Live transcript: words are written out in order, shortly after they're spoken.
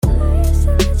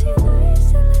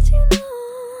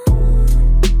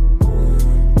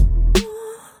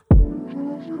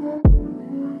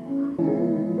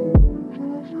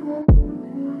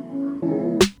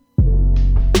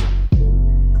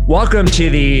Welcome to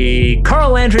the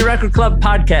Carl Landry Record Club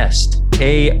podcast,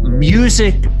 a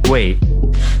music... Wait.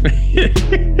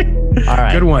 All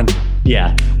right. Good one.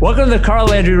 Yeah. Welcome to the Carl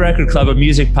Landry Record Club, a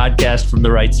music podcast from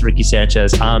the Rights, Ricky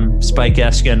Sanchez. I'm Spike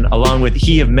Eskin, along with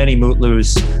he of many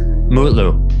Mootlus,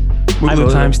 Mootlu.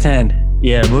 Mootlu times 10.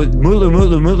 Yeah, Mootlu.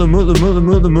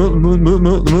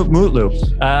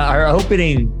 Our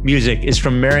opening music is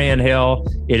from Marianne Hill.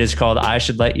 It is called I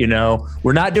Should Let You Know.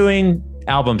 We're not doing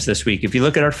albums this week. If you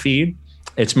look at our feed,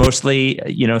 it's mostly,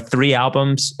 3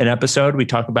 albums an episode. We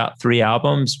talk about 3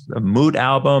 albums, a Moot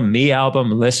album, me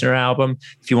album, a listener album.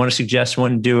 If you want to suggest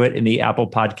one, do it in the Apple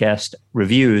Podcast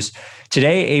reviews.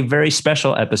 Today, a very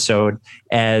special episode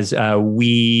as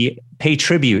we pay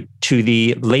tribute to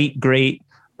the late, great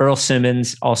Earl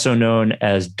Simmons, also known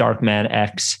as Darkman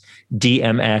X,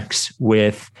 DMX,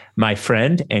 with my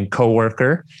friend and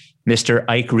coworker, Mr.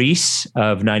 Ike Reese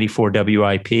of 94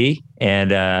 WIP,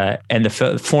 and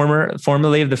the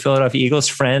formerly of the Philadelphia Eagles,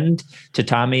 friend to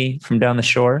Tommy from down the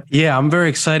shore. Yeah, I'm very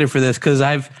excited for this because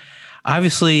I've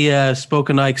obviously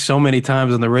spoken to Ike so many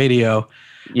times on the radio.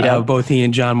 Yeah, both he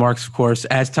and John Marks, of course,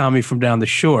 as Tommy from down the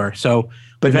shore. So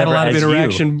we've had a lot of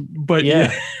interaction, but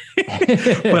yeah.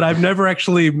 But I've never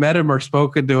actually met him or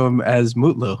spoken to him as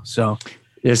Mootlu. So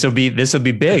this will be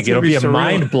big. It'll be a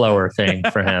mind blower thing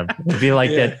for him. It'll be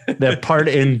like that part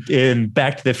in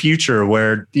Back to the Future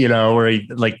where he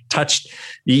like touched.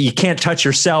 You can't touch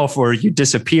yourself or you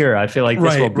disappear. I feel like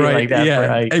this will be like that. Yeah,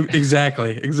 for Ike.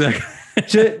 Exactly.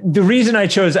 So the reason I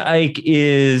chose Ike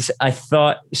is I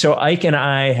thought, so Ike and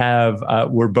I have,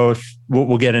 we're both,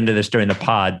 we'll get into this during the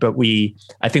pod, but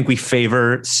I think we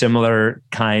favor similar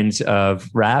kinds of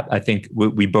rap. I think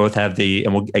we both have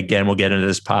and we'll get into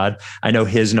this pod. I know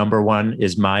his number one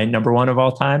is my number one of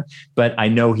all time, but I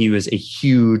know he was a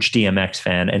huge DMX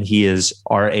fan and he is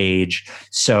our age.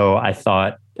 So I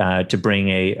thought, to bring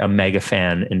a mega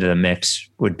fan into the mix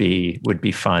would be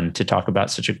fun to talk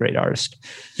about such a great artist.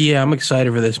 Yeah, I'm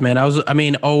excited for this, man.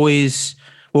 Always,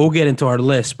 we'll get into our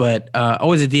list, but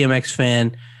always a DMX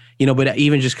fan, but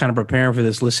even just kind of preparing for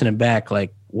this, listening back,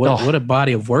 like what a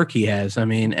body of work he has. I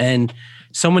mean, and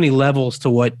so many levels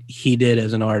to what he did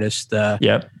as an artist.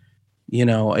 Yep.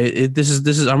 This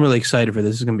is, I'm really excited for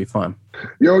this. This is going to be fun.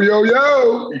 Yo.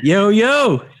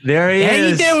 There he is. How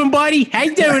you doing, buddy? How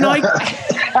you doing, Ike?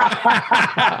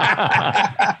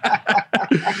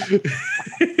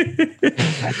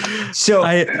 So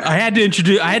I had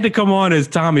to come on as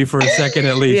Tommy for a second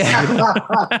at least. Yeah.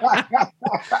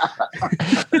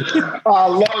 I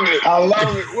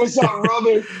love it. What's up,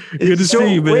 brother? Good to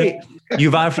see you, man. Wait,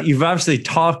 you've obviously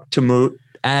talked to Moot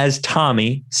as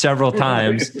Tommy several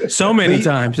times. So many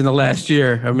times in the last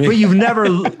year. I mean, but you've never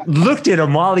looked at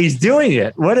him while he's doing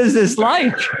it. What is this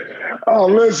like? Oh,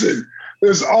 listen,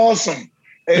 it's awesome.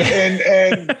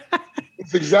 And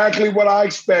it's exactly what I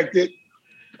expected.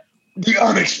 The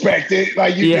unexpected.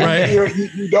 Like you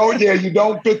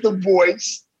don't fit the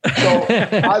voice. So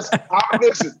I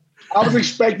was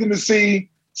expecting to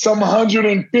see some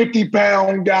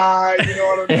 150-pound guy, you know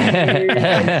what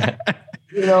I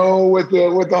mean? With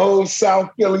the whole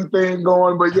South Philly thing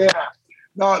going. But yeah.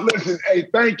 No, listen, hey,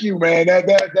 thank you, man. That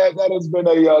has been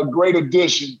a great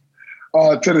addition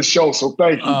to the show. So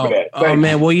thank you for that.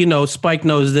 Man. Well, Spike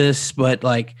knows this, but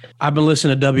like I've been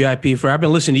listening to WIP I've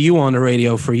been listening to you on the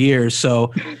radio for years.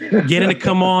 So getting to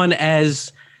come on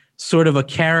as sort of a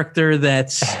character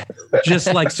that's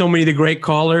just like so many of the great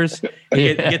callers,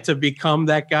 get to become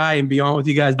that guy and be on with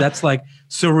you guys. That's like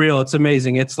surreal. It's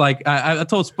amazing. It's like I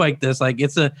told Spike this, like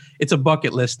it's a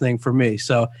bucket list thing for me.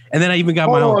 So, and then I even got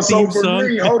my own theme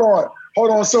song.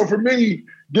 Hold on. So for me,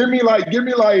 give me like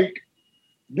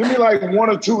 1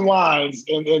 or 2 lines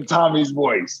in Tommy's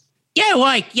voice. Yeah,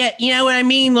 like, yeah, you know what I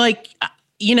mean? Like,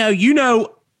 and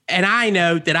I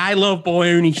know that I love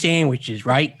bologna sandwiches,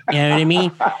 right? You know what I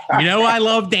mean? I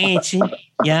love dancing.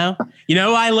 I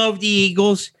love the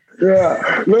Eagles.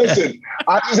 Yeah, listen,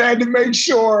 I just had to make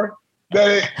sure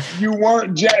that you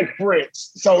weren't Jack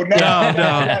Fritz. So now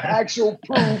that actual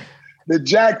proof that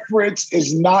Jack Fritz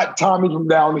is not Tommy from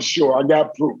down the shore. I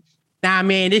got proof. Nah,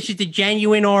 man, this is the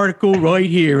genuine article right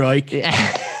here, Ike. And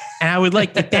I would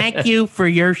like to thank you for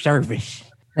your service.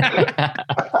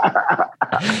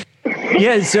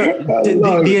 Yeah, so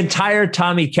the entire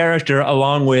Tommy character,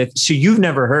 along with, so you've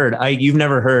never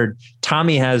heard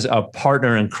Tommy has a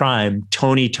partner in crime,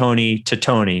 Tony to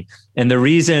Tony. And the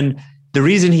reason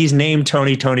he's named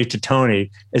Tony to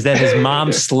Tony is that his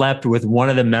mom slept with one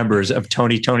of the members of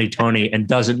Tony and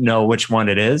doesn't know which one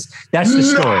it is. That's the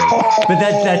story. But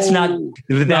that's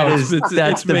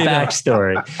the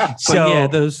backstory. So yeah,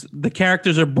 the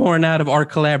characters are born out of our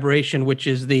collaboration, which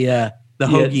is the The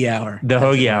Hoagie Hour. The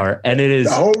Hoagie Hour. And it is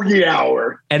the Hoagie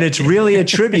Hour. And it's really a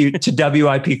tribute to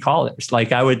WIP callers.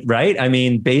 Like I would, right? I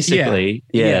mean, basically,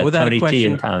 without Tony a question, T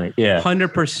and Tommy. Yeah.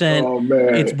 100%. Oh,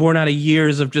 man. It's born out of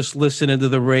years of just listening to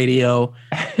the radio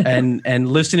and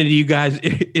listening to you guys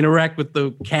interact with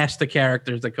the cast of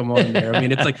characters that come on there. I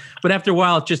mean, it's like, but after a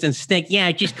while, it's just instinct. Yeah,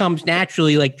 it just comes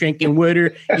naturally, like drinking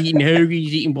water, eating hoagies,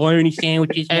 eating bologna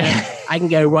sandwiches. I can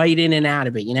go right in and out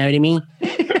of it. You know what I mean?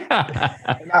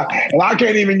 and I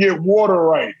can't even get water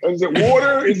right. Is it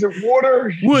water? Is it water?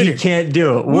 You can't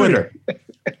do it. Water.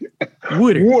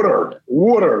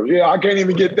 Water. Yeah, I can't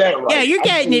even get that right. Yeah, you're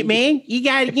getting it, man. You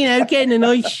got, getting a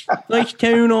nice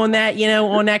tone on that,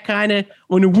 on that kind of,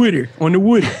 on the water.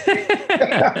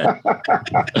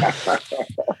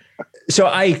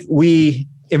 So we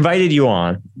invited you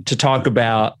on to talk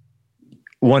about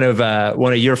one of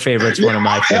your favorites, one of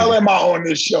my favorites. Why the hell am I on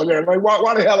this show then? Like,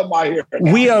 why the hell am I here?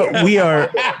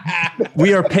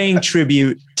 We are paying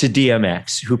tribute to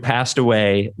DMX, who passed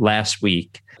away last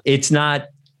week. It's not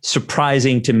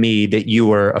surprising to me that you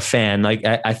were a fan. Like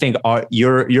I think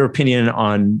your opinion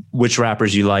on which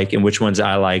rappers you like and which ones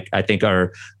I like, I think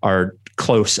are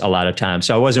close a lot of times.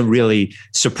 So I wasn't really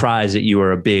surprised that you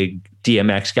were a big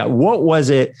DMX guy. What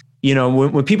was it?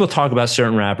 When people talk about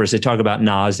certain rappers, they talk about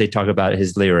Nas, they talk about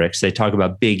his lyrics, they talk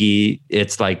about Biggie.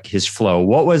 It's like his flow.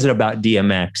 What was it about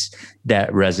DMX that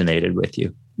resonated with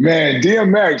you? Man,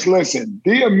 DMX, listen,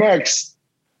 DMX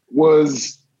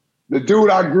was the dude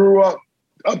I grew up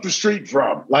the street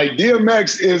from. Like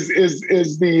DMX is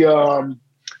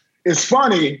it's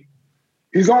funny.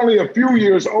 He's only a few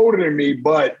years older than me,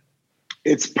 but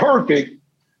it's perfect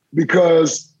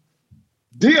because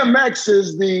DMX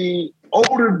is the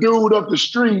older dude up the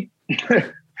street.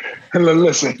 And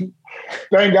listen,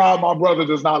 thank God my brother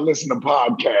does not listen to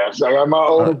podcasts. Like, my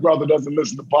older brother doesn't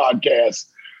listen to podcasts.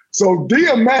 So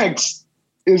DMX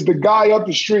is the guy up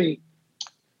the street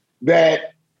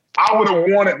that I would have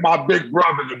wanted my big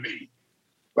brother to be.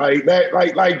 Like that,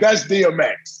 like that's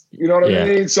DMX. You know what I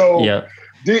mean? So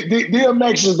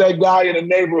DMX is that guy in the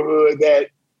neighborhood that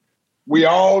we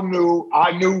all knew,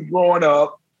 I knew growing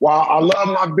up. While I love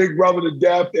my big brother to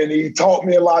death and he taught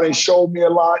me a lot and showed me a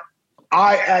lot,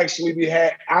 I had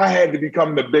to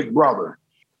become the big brother.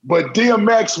 But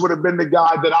DMX would have been the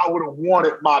guy that I would have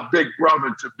wanted my big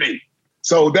brother to be.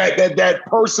 So that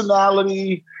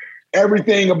personality,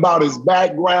 everything about his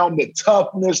background, the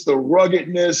toughness, the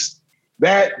ruggedness,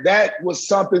 that was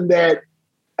something that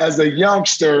as a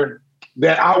youngster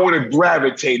that I would have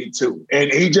gravitated to.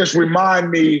 And he just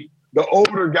reminded me, the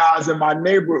older guys in my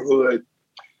neighborhood,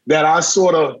 that I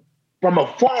sort of, from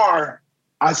afar,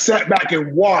 I sat back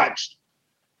and watched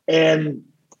and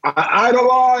I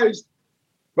idolized,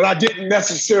 but I didn't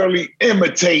necessarily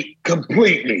imitate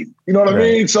completely. You know what I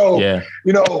mean? So,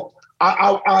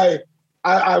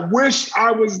 I wish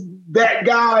I was that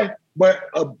guy, but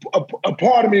a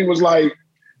part of me was like,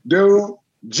 dude,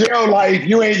 jail life,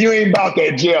 you ain't about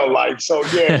that jail life. So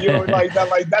yeah,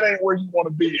 that ain't where you want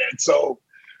to be at. So,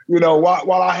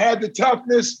 while I had the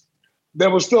toughness, there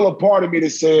was still a part of me that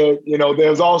said,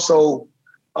 there's also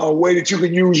a way that you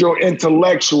can use your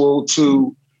intellectual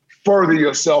to further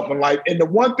yourself in life. And the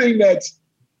one thing that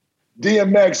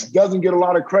DMX doesn't get a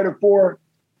lot of credit for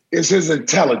is his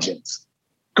intelligence,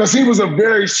 because he was a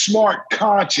very smart,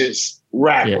 conscious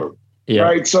rapper,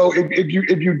 right? So if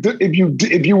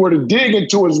you were to dig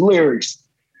into his lyrics,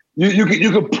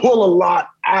 you could pull a lot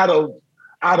out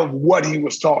of what he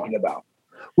was talking about.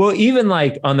 Well, even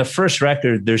like on the first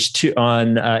record, there's two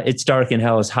on It's Dark and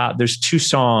Hell is Hot. There's two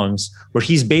songs where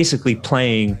he's basically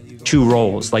playing two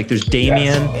roles. Like there's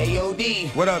Damien. Hey, yo, D.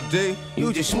 What up, D?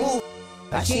 You just smooth.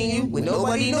 I seen you when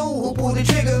nobody knew who pulled the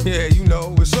trigger. Yeah,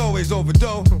 it's always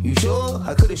overdose. You sure?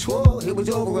 I could've swore it was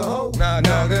over a hoe. Nah,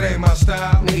 that ain't my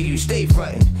style. Nigga, you stay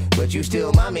frontin', but you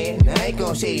still my man. I ain't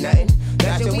gonna say nothing.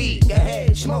 Got your weed, go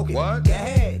ahead, smoke it. What? Go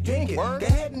ahead, drink it. What? Go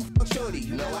ahead and fuck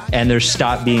shorty. And there's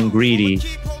Stop Being Greedy.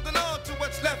 Keep holding on to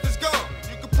what's left is gone.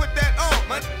 You can put that on,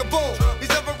 my nigga boom.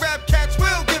 These other rap cats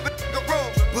will give it a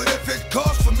room. But if it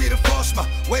costs for me to force my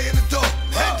way in the door,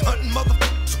 head hunting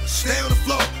motherfuckers, stay on the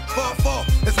floor. Fall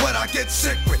is what I get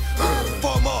sick with.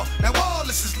 For more, now all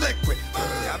this is liquid.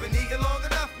 I've been eating long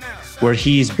enough now. Where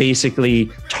he's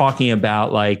basically talking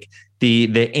about like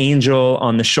the angel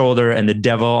on the shoulder and the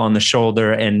devil on the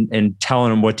shoulder and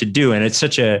telling him what to do. And it's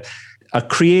such a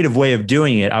creative way of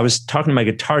doing it. I was talking to my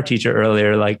guitar teacher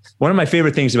earlier. Like one of my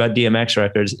favorite things about DMX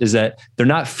records is that they're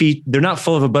not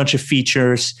full of a bunch of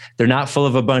features. They're not full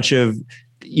of a bunch of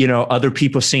other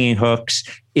people singing hooks.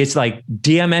 It's like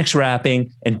DMX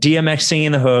rapping and DMX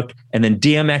singing the hook and then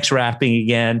DMX rapping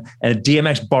again and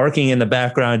DMX barking in the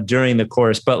background during the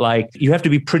chorus. But like, you have to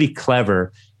be pretty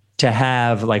clever to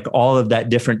have like all of that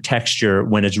different texture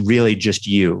when it's really just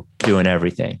you doing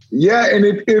everything. Yeah. And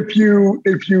if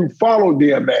you follow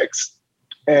DMX,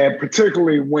 and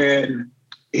particularly when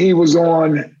he was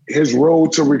on his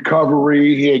road to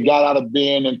recovery, he had got out of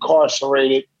being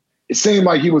incarcerated. It seemed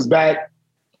like he was back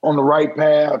on the right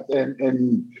path,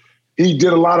 and he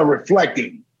did a lot of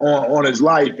reflecting on his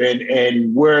life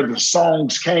and where the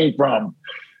songs came from.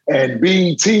 And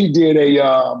BET did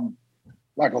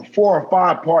like a 4 or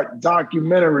 5 part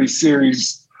documentary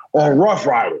series on Rough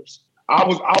Riders. I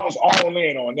was all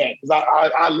in on that because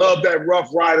I love that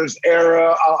Rough Riders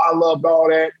era. I loved all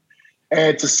that.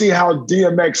 And to see how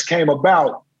DMX came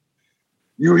about,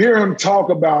 you hear him talk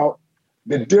about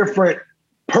the different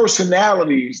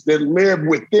personalities that live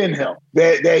within him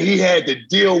that he had to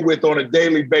deal with on a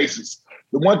daily basis.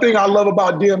 The one thing I love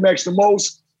about DMX the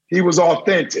most, he was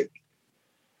authentic,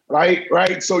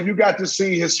 right? So you got to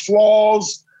see his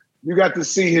flaws, you got to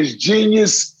see his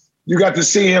genius, you got to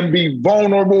see him be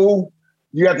vulnerable,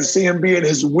 you got to see him be in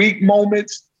his weak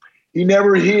moments. He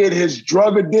never hid his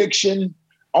drug addiction.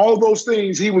 All those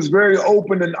things he was very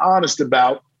open and honest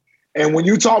about. And when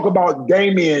you talk about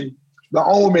Damien, the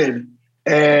Omen,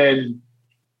 and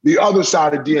the other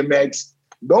side of DMX,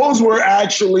 those were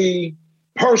actually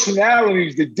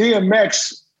personalities that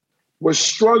DMX was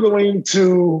struggling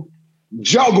to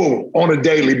juggle on a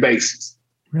daily basis.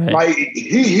 Right. Like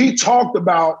he talked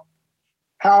about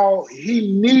how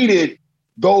he needed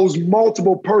those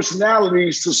multiple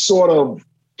personalities to sort of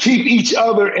keep each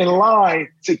other in line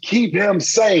to keep him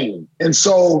sane. And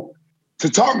so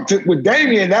with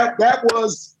Damien, that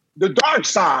was the dark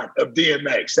side of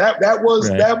DMX. That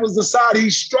was the side he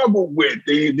struggled with,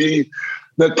 the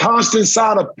constant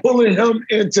side of pulling him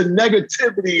into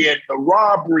negativity and the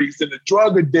robberies and the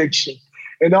drug addiction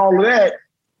and all of that.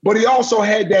 But he also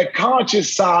had that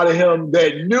conscious side of him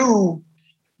that knew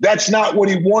that's not what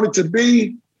he wanted to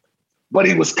be, but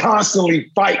he was constantly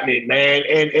fighting it, man.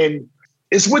 And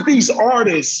it's with these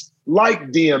artists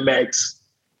like DMX,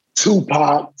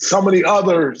 Tupac, some of the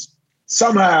others,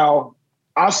 somehow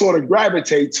I sort of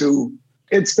gravitate to.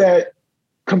 It's that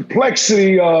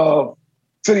complexity of,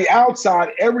 to the outside,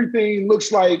 everything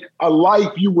looks like a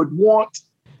life you would want,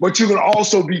 but you can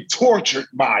also be tortured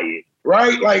by it,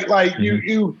 right? Like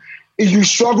mm-hmm. you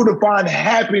struggle to find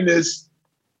happiness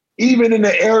even in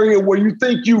the area where you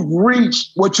think you've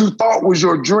reached what you thought was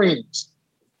your dreams.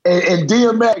 And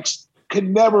DMX could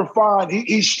never find,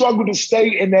 he struggled to stay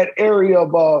in that area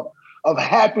of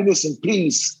happiness and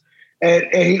peace. And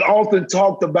he often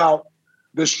talked about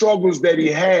the struggles that he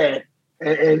had.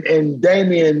 And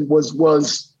Damien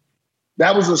was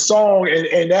that was a song,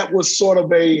 and that was sort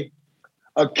of a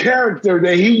character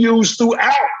that he used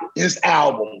throughout his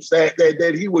albums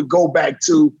that he would go back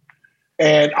to.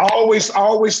 And I always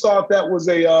thought that was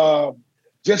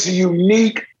just a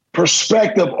unique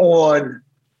perspective on,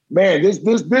 man,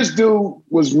 this dude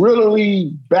was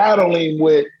really battling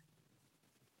with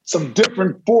some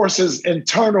different forces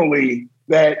internally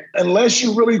that unless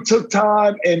you really took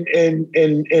time and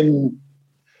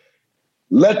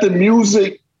let the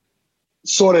music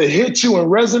sort of hit you and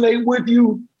resonate with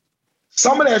you,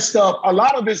 some of that stuff, a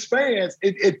lot of his fans,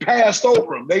 it passed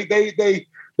over him.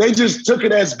 They just took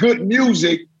it as good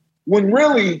music when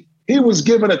really he was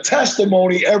giving a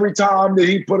testimony every time that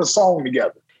he put a song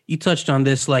together. You touched on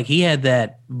this, like he had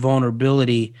that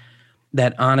vulnerability,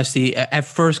 that honesty. At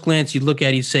first glance, you look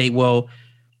at it, you say, well,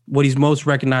 what he's most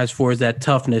recognized for is that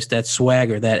toughness, that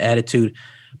swagger, that attitude.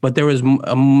 But there was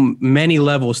many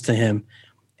levels to him.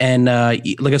 And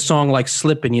like a song like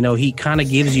Slippin', he kind of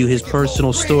gives you his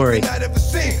personal story. In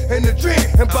the dream,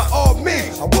 and by all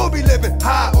means, I will be living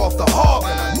high off the hog.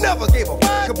 And I never gave a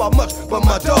fuck about much but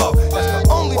my dog. That's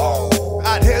the only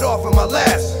I'd head off in my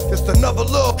last. Just another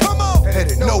little come on,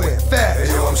 headed nowhere fast.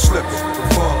 Hey, yo, I'm slipping,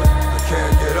 I'm falling, I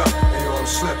can't get up. Hey, yo, I'm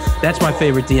slipping. That's my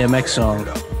favorite DMX song.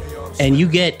 And you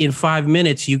get, in 5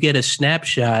 minutes, you get a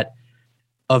snapshot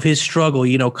of his struggle,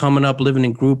 coming up, living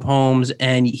in group homes,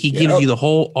 and he gives you the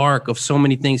whole arc of so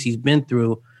many things he's been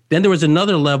through. Then there was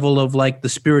another level of like the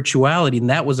spirituality, and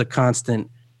that was a constant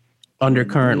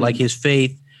undercurrent, like his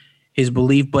faith, his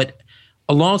belief. But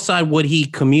alongside what he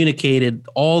communicated,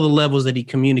 all the levels that he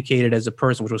communicated as a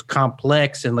person, which was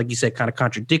complex and, like you said, kind of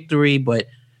contradictory, but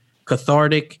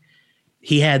cathartic,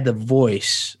 he had the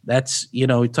voice. That's,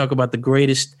 we talk about the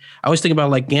greatest. I always think about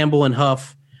like Gamble and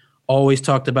Huff always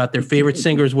talked about their favorite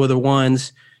singers were the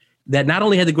ones that not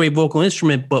only had the great vocal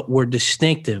instrument, but were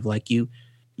distinctive. Like you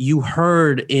you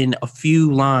heard in a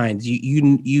few lines,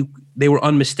 they were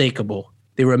unmistakable.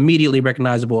 They were immediately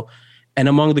recognizable. And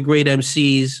among the great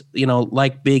MCs,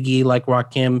 like Biggie, like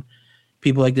Rakim,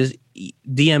 people like this,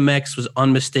 DMX was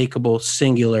unmistakable,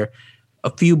 singular.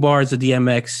 A few bars of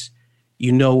DMX,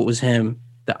 it was him.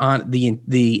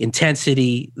 The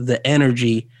intensity, the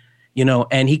energy,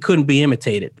 and he couldn't be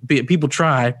imitated. People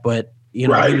try, but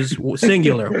right. He was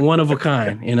singular, one of a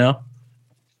kind.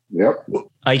 Yep.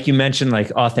 Like you mentioned,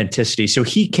 like authenticity. So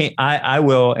he came. I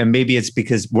will, and maybe it's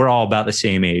because we're all about the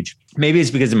same age. Maybe it's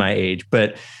because of my age,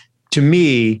 but to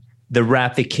me, the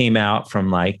rap that came out from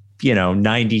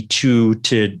 92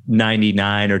 to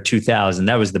 99 or 2000,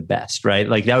 that was the best, right?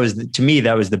 Like to me,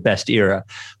 that was the best era.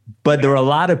 But there were a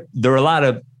lot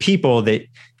of people that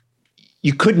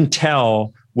you couldn't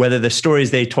tell whether the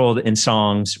stories they told in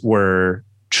songs were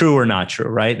true or not true,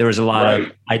 right? There was a lot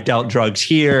of, I dealt drugs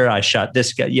here, I shot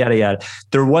this guy, yada, yada.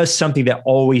 There was something that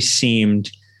always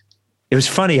seemed, it was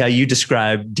funny how you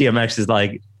described DMX as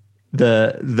like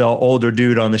the older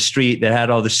dude on the street that had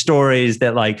all the stories,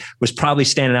 that like was probably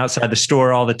standing outside the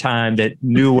store all the time, that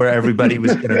knew where everybody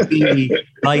was going to be.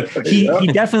 Like he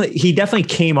definitely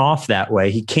came off that way.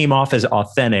 He came off as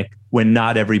authentic when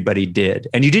not everybody did.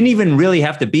 And you didn't even really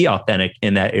have to be authentic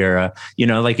in that era.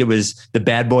 Like it was the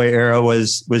bad boy era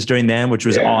was during then, which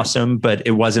was awesome, but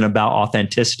it wasn't about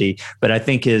authenticity. But I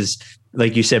think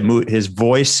like you said, his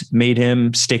voice made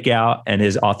him stick out, and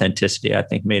his authenticity, I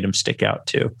think, made him stick out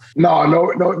too. No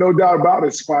doubt about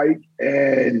it, Spike.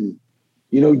 And,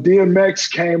 DMX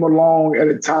came along at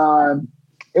a time,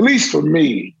 at least for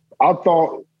me, I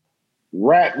thought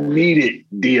rap needed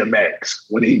DMX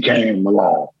when he came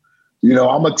along.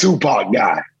 I'm a Tupac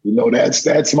guy.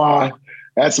 That's my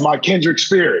kindred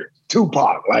spirit,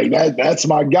 Tupac. Like that's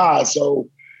my guy. So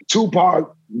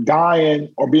Tupac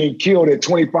dying or being killed at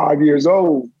 25 years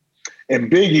old and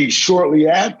Biggie shortly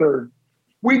after,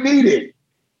 we needed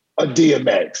a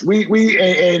DMX.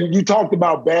 And you talked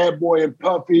about Bad Boy and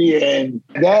Puffy, and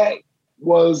that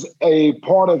was a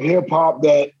part of hip hop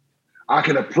that I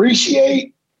can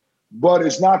appreciate, but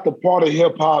it's not the part of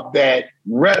hip hop that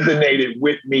resonated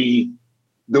with me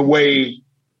the way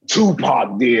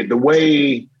Tupac did, the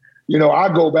way, I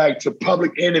go back to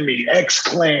Public Enemy,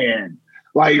 X-Clan,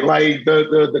 like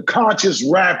the conscious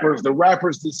rappers, the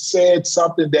rappers that said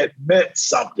something that meant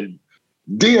something.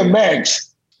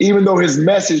 DMX, even though his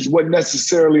message wasn't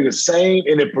necessarily the same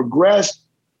and it progressed,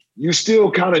 you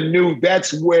still kind of knew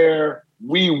that's where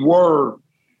we were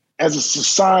as a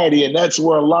society. And that's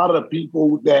where a lot of the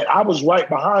people that I was right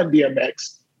behind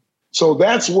DMX. So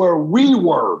that's where we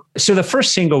were. So the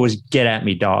first single was Get At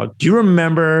Me, Dog. Do you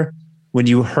remember when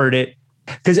you heard it?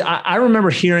 Because I remember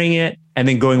hearing it and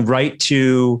then going right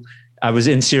to, I was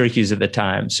in Syracuse at the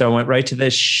time. So I went right to the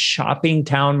Shopping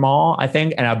Town Mall, I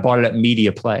think, and I bought it at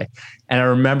Media Play. And I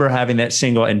remember having that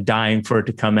single and dying for it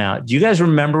to come out. Do you guys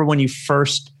remember when you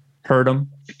first heard them?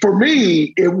 For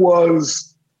me,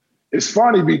 it's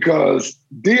funny because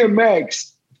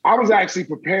DMX, I was actually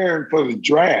preparing for the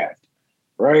draft,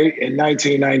 right, in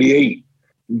 1998.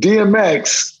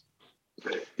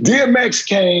 DMX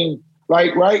came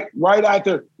like right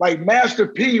after, like Master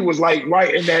P was like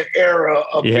right in that era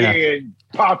of being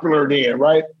popular then,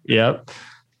 right? Yep.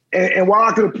 And while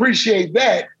I could appreciate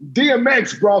that,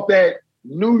 DMX brought that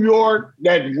New York,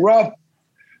 that rough,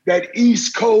 that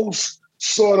East Coast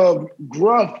sort of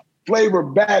gruff flavor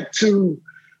back to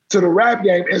the rap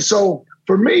game. And so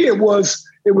for me, it was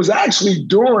actually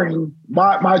during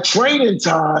my training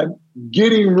time,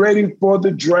 getting ready for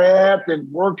the draft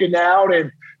and working out. And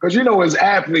because, as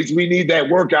athletes, we need that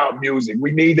workout music.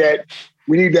 We need that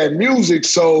music.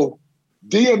 So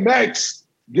DMX,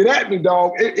 Get At Me,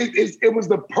 Dog, it was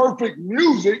the perfect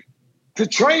music to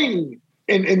train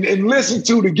and listen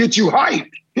to get you hyped.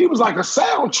 He was like a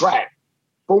soundtrack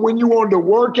for when you wanted to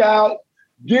work out,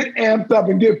 get amped up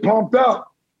and get pumped up.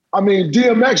 I mean,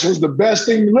 DMX was the best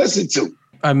thing to listen to.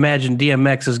 I imagine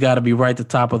DMX has got to be right at the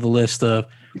top of the list of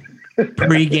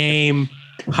pregame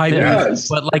hype. Yes.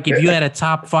 But like if you had a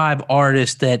top 5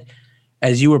 artist that,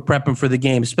 as you were prepping for the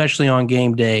game, especially on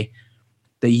game day,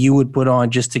 that you would put on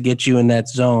just to get you in that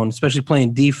zone, especially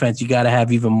playing defense, you got to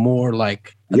have even more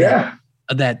like that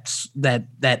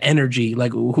energy.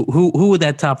 Like who would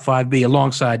that top 5 be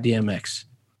alongside DMX?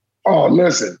 Oh,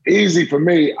 listen, easy for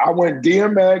me. I went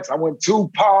DMX. I went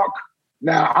Tupac.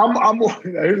 Now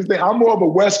here's the thing. I'm more of a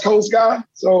West Coast guy,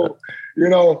 so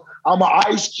I'm an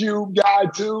Ice Cube guy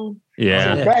too.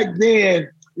 Yeah. So back then,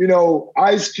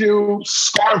 Ice Cube,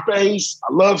 Scarface.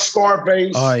 I love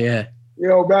Scarface. Oh yeah.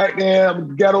 Back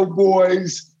then, Ghetto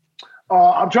Boys.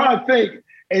 I'm trying to think.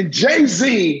 And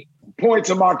Jay-Z points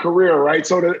in my career, right?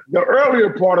 So the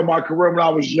earlier part of my career when I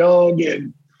was young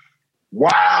and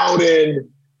wild and,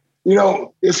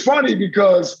 it's funny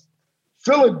because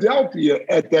Philadelphia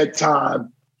at that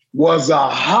time was a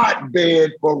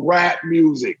hotbed for rap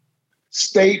music.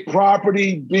 State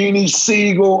Property, Beanie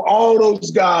Siegel, all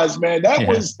those guys, man. That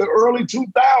was the early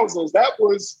 2000s. That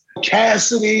was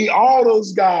Cassidy, all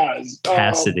those guys.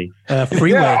 Cassidy.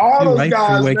 Freeway. Yeah, all those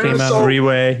guys. Freeway came out.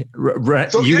 Freeway.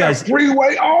 You guys.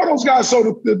 Freeway, all those guys.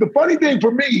 So the funny thing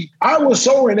for me, I was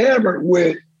so enamored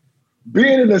with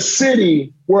being in a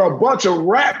city where a bunch of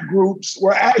rap groups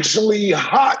were actually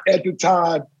hot at the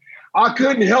time. I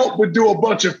couldn't help but do a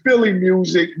bunch of Philly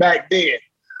music back then.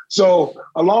 So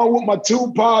along with my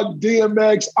Tupac,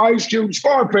 DMX, Ice Cube,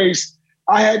 Scarface,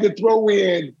 I had to throw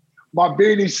in my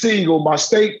Beanie Siegel, my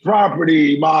State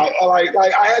Property, my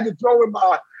I had to throw in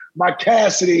my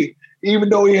Cassidy, even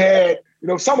though he had,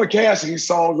 some of Cassidy's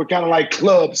songs were kind of like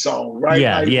club songs, right?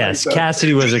 Yeah, yes.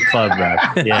 Cassidy was a club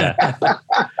rap. Yeah.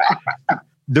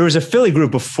 There was a Philly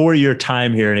group before your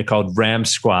time here, and it called Ram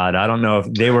Squad. I don't know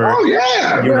if they were. Oh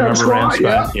yeah, you remember Ram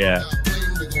Squad? Yeah.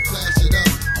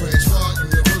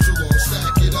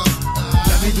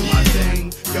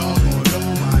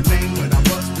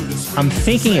 I'm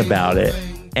thinking about it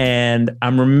and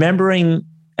I'm remembering,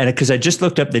 and because I just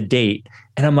looked up the date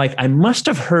and I'm like, I must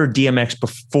have heard DMX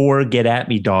before Get At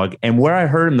Me Dog. And where I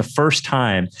heard him the first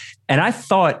time, and I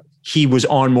thought he was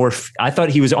on more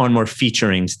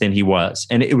featurings than he was.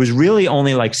 And it was really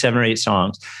only like 7 or 8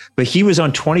 songs, but he was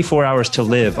on 24 Hours to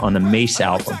Live on the Mace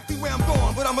album.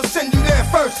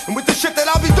 And with the shit that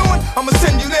I'll be doing, I'ma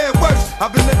send you there worse.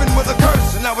 I've been living with a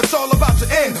curse, and now it's all about to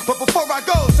end. But before I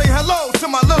go, say hello to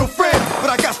my little friend. But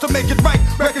I got to make it right,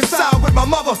 reconcile with my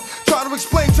mother. Try to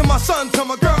explain to my son, to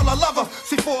my girl I love her.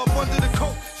 C4 up under the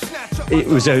coat. It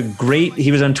was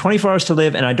he was on 24 Hours to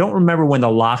Live, and I don't remember when the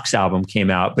Locks album came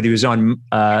out, but he was on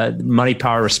Money,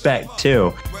 Power, Respect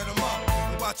too.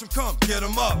 Watch him come, get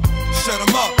him up, shut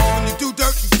him up. When you do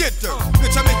dirt, you get dirt.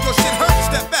 Bitch, I make your shit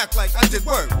hurt. Step back like I did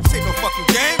work. This ain't no fucking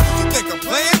game. You think I'm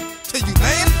playing? Till you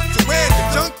land? To where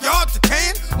the junkyard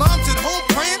decaying? Mom's at home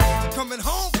praying. Coming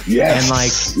home.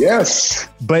 Yes. And yes.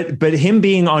 But him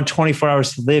being on 24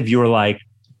 Hours to Live, you were like,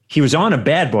 he was on a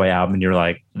Bad Boy album, and you're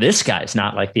like, this guy's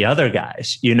not like the other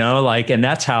guys, and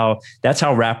that's how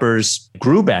rappers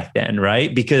grew back then,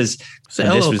 right? Because it's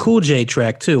a LL Cool J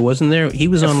track too, wasn't there? He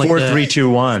was on like 4, 3, 2,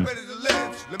 1.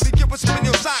 Let me get what's in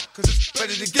your sock, cause it's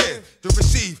ready to give, to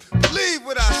receive. Believe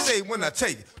what I say when I tell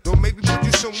you. Don't make me put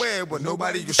you somewhere where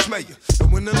nobody will smell you.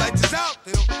 And when the lights is out,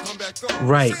 they don't come back on.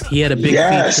 Right. He had a big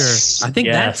feature. I think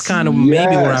that's kind of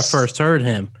maybe where I first heard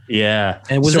him. Yeah.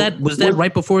 And was that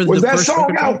right before was the that first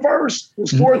song out first?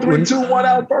 Was 4, 3, 2, 1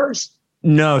 out first?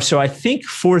 No, so I think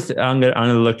I'm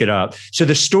gonna look it up. So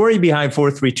the story behind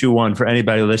 4, 3, 2, 1 for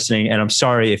anybody listening, and I'm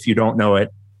sorry if you don't know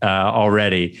it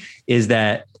already, is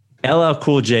that LL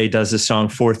Cool J does the song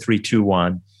 4, 3, 2,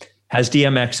 1, has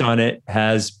DMX on it,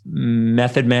 has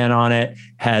Method Man on it,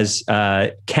 has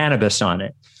Cannabis on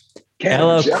it.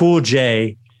 LL Cool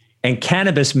J and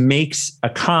Cannabis makes a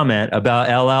comment about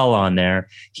LL on there.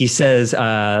 He says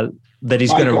that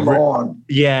he's going to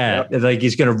like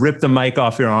he's going to rip the mic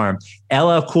off your arm.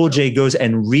 LL Cool J goes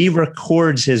and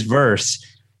re-records his verse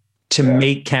to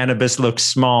make Cannabis look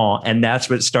small, and that's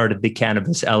what started the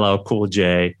Cannabis LL Cool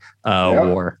J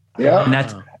war. Yeah,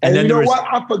 and then you know what?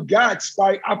 I forgot,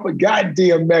 Spike. I forgot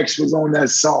DMX was on that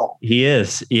song. He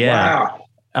is. Yeah. Wow.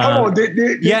 Come on.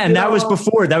 And that was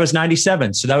before. That was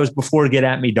 97. So that was before Get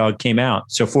At Me Dog came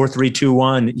out. So 4, 3, 2,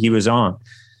 1, he was on.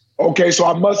 Okay, so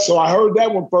I heard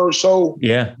that one first. So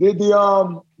yeah, did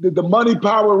the Money,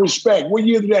 Power, Respect? What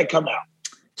year did that come out?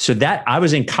 So that I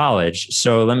was in college.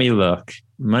 So let me look.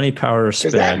 Money, Power,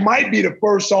 Respect. That might be the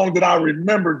first song that I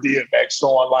remember DMX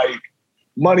on, like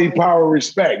Money, Power,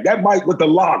 Respect. That might with the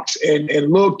Locks and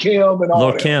Lil Kim and all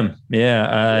that. Lil Kim,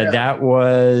 that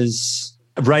was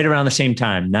right around the same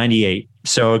time, 98.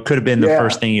 So it could have been the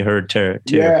first thing you heard too.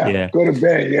 Yeah, could have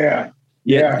been. Yeah.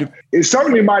 It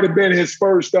certainly might have been his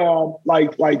first,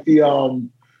 like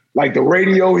the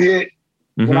radio hit.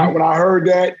 Mm-hmm. When I heard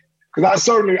that, because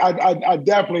I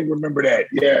definitely remember that.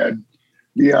 Yeah,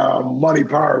 the Money,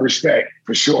 Power, Respect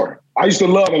for sure. I used to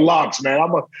love the Locks, man.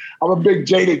 I'm a big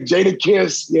Jada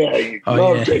Kiss. Yeah,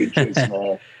 Jada Kiss,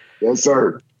 man. Yes,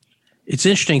 sir. It's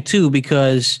interesting too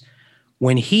because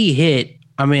when he hit,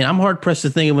 I mean, I'm hard pressed to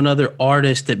think of another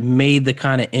artist that made the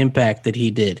kind of impact that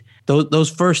he did. Those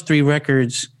first 3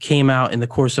 records came out in the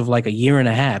course of like a year and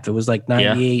a half. It was like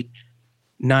 98,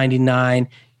 99.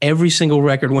 Every single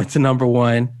record went to number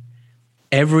 1.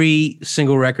 Every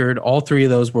single record, all 3 of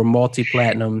those were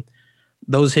multi-platinum.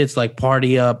 those hits like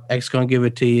Party Up, X Gonna Give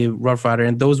It To You, Rough Rider,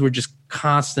 and those were just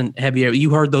constant heavy air.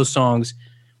 You heard those songs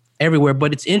everywhere.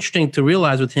 But it's interesting to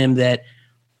realize with him that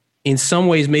in some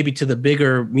ways, maybe to the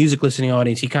bigger music listening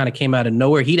audience, he kind of came out of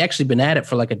nowhere. He'd actually been at it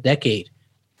for like a decade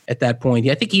at that point.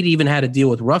 I think he'd even had a deal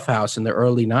with Rough House in the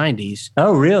early 90s.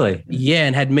 Oh, really? Yeah,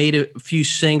 and had made a few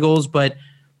singles, but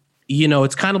you know,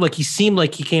 it's kind of like he seemed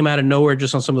like he came out of nowhere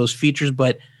just on some of those features,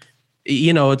 but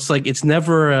you know, it's like it's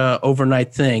never a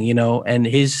overnight thing, you know, and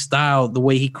his style, the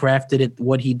way he crafted it,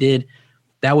 what he did,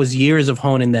 that was years of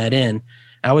honing that in.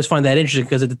 I always find that interesting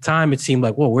because at the time it seemed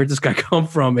like, whoa, where'd this guy come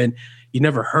from? And you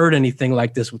never heard anything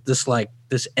like this with this, like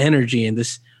this energy and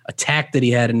this attack that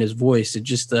he had in his voice. It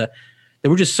just, there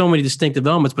were just so many distinctive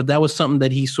elements, but that was something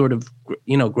that he sort of,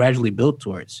 you know, gradually built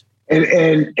towards.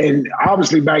 And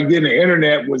obviously back then the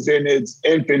internet was in its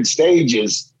infant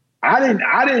stages. I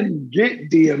didn't get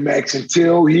DMX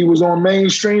until he was on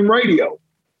mainstream radio,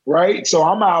 right? So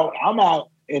I'm out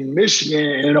in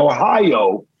Michigan and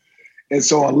Ohio. And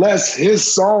so unless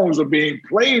his songs are being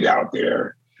played out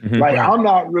there, I'm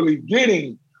not really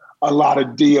getting a lot of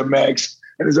DMX.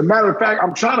 And as a matter of fact,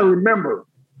 I'm trying to remember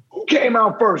who came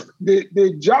out first. Did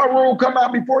Ja Rule come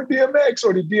out before DMX,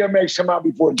 or did DMX come out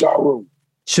before Ja Rule?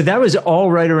 So that was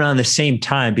all right around the same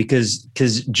time because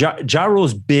Ja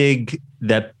Rule's big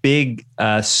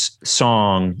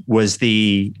song was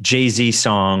the Jay-Z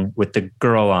song with the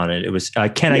girl on it. It was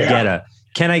Can I Get Her?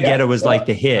 Can I Get Her was like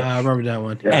the hit. I remember that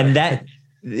one. Yeah.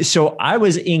 And so I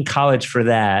was in college for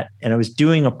that, and I was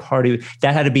doing a party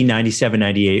that had to be 97,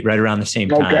 98, right around the same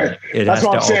time. Okay, that's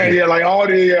what I'm saying. Yeah, like all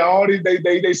these,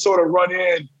 they sort of run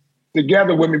in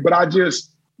together with me. But I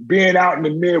just being out in the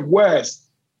Midwest,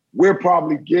 we're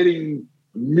probably getting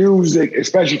music,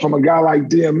 especially from a guy like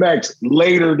DMX,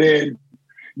 later than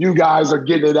you guys are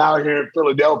getting it out here in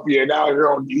Philadelphia and out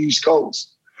here on the East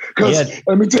Coast. Because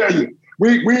let me tell you,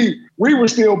 we were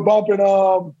still bumping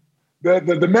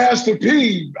the Master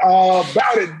P, Bout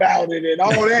It, and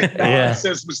all that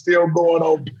nonsense was still going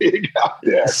on big out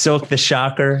there. Silk the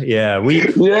Shocker, You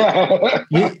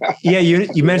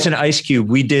mentioned Ice Cube.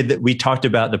 We talked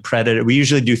about the Predator. We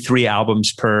usually do 3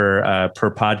 albums per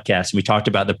podcast, and we talked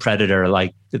about the Predator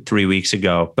like 3 weeks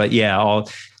ago. But all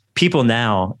people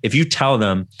now, if you tell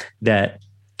them that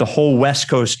the whole West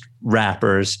Coast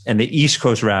rappers and the East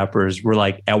Coast rappers were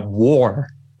like at war.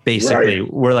 Basically,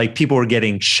 where like people were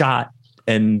getting shot,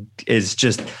 and it's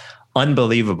just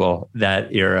unbelievable,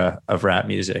 that era of rap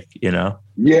music, you know?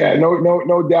 Yeah,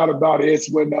 no doubt about it. It's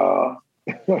when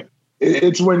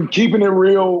it's when keeping it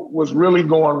real was really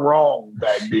going wrong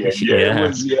back then.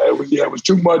 It was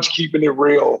too much keeping it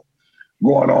real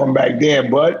going on back then.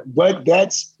 But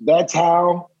that's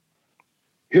how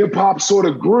hip hop sort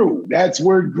of grew. That's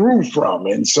where it grew from,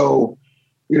 and so.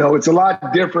 You know, it's a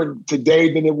lot different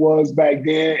today than it was back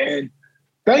then. And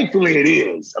thankfully it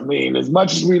is. I mean, as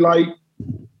much as we like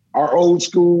our old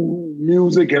school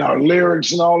music and our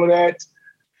lyrics and all of that,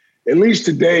 at least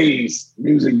today's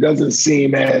music doesn't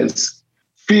seem as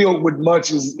filled with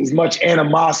as much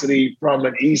animosity from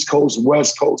an East Coast,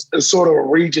 West Coast. It's sort of a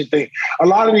region thing. A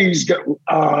lot of these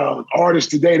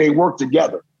artists today, they work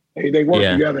together. They work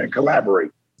together and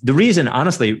collaborate. The reason,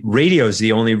 honestly, radio is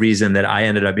the only reason that I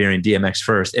ended up hearing DMX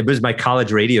first. It was my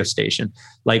college radio station.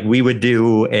 Like we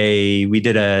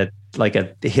did a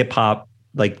hip hop,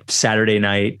 like Saturday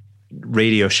night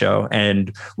radio show.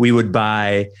 And we would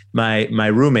buy, my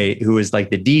roommate, who was like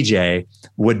the DJ,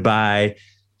 would buy.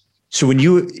 So when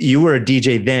you were a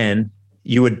DJ then,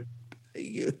 you would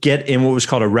get in what was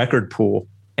called a record pool.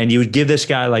 And you would give this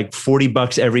guy like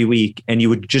 $40 every week, and you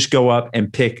would just go up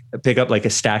and pick up like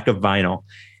a stack of vinyl.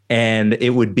 And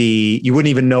it would be, you wouldn't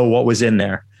even know what was in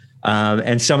there.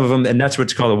 And some of them, and that's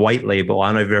what's called a white label. I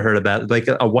don't know if you've ever heard about it. Like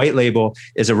a white label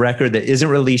is a record that isn't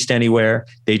released anywhere.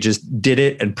 They just did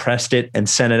it and pressed it and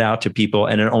sent it out to people.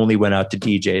 And it only went out to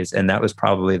DJs. And that was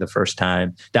probably the first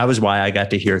time. That was why I got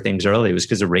to hear things early. It was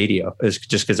because of radio. It was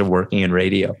just because of working in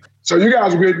radio. So you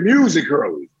guys were getting music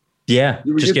early. Yeah.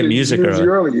 Just get music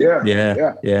early.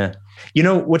 Yeah. You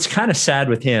know, what's kind of sad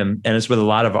with him, and it's with a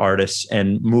lot of artists,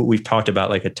 and we've talked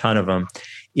about like a ton of them,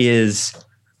 is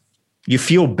you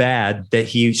feel bad that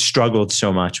he struggled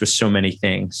so much with so many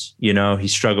things. You know, he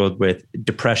struggled with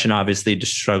depression, obviously,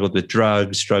 just struggled with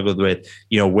drugs, struggled with,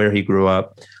 you know, where he grew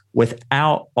up.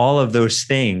 Without all of those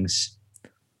things,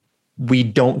 we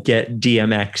don't get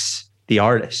DMX, the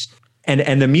artist.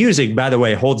 And the music, by the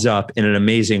way, holds up in an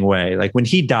amazing way. Like when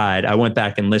he died, I went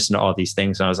back and listened to all these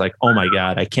things, and I was like, oh my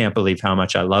God, I can't believe how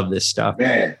much I love this stuff.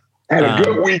 Man, I had a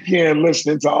good weekend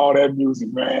listening to all that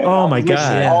music, man. Oh my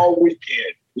God. All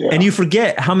weekend. And you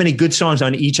forget how many good songs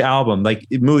on each album. Like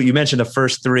you mentioned the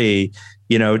first three,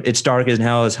 you know, It's Dark as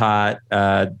Hell is Hot.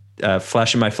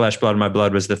 Flesh in My Flesh, Blood in My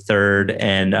Blood was the third.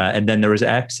 And then there was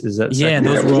X. Is that second?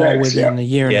 Those were all within a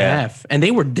year and a half. And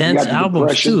they were dense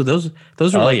albums too. Those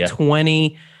were like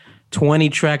 20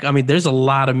 track. I mean, there's a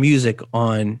lot of music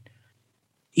on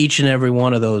each and every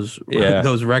one of those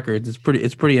records.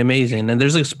 It's pretty amazing. And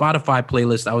there's a Spotify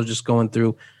playlist I was just going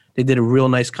through. They did a real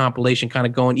nice compilation kind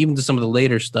of going even to some of the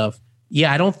later stuff.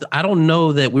 Yeah, I don't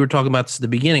know that we were talking about this at the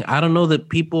beginning. I don't know that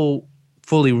people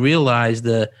fully realize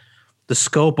the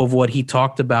scope of what he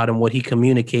talked about and what he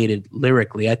communicated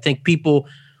lyrically. I think people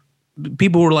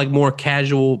were like more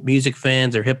casual music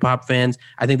fans or hip hop fans.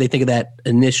 I think they think of that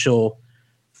initial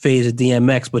phase of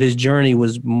DMX, but his journey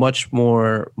was much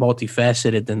more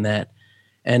multifaceted than that.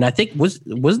 And I think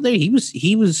wasn't there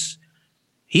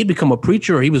he had become a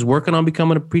preacher, or he was working on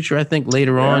becoming a preacher, I think,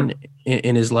 later on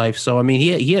in his life. So I mean,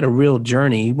 he had a real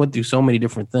journey. He went through so many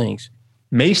different things.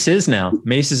 Mace is now.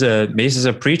 Mace is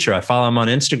a preacher. I follow him on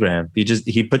Instagram.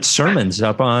 He puts sermons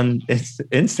up on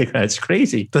Instagram. It's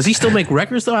crazy. Does he still make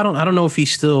records though? I don't know if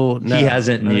he's still. No, he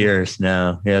hasn't in years.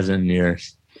 No, he hasn't in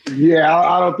years. Yeah,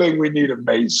 I don't think we need a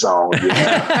Mace song.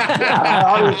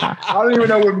 I don't even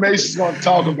know what Mace is going to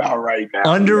talk about right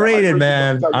now. Underrated,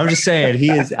 man. I'm just saying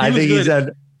he is. I think he's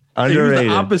underrated. He was the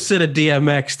opposite of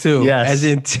DMX too. Yes. As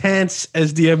intense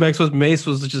as DMX was, Mace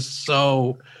was just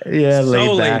so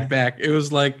laid back. It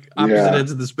was like opposite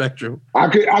ends of the spectrum. I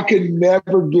could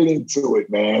never get into it,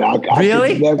 man. I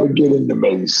could never get into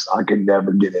Mace. I could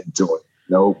never get into it.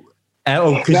 Nope.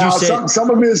 Oh, now some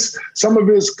of his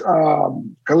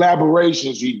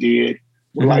collaborations he did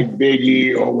with like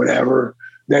Biggie or whatever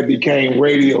that became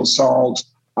radio songs.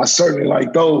 I certainly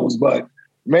like those, but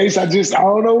Mace, I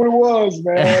don't know what it was,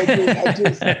 man.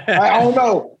 I don't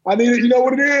know. You know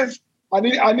what it is? I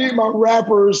need my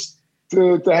rappers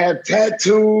to have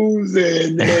tattoos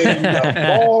and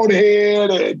a bald head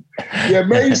and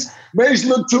Mace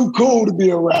looked too cool to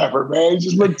be a rapper, man. He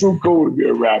just looked too cool to be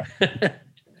a rapper.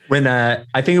 When I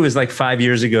think it was like 5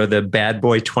 years ago, the Bad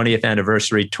Boy 20th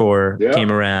anniversary tour came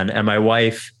around, and my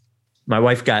wife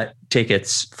got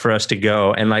tickets for us to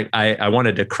go, and like I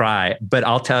wanted to cry. But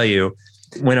I'll tell you,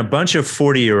 when a bunch of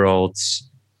 40-year-olds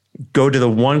go to the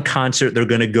one concert they're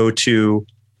going to go to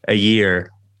a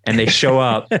year, and they show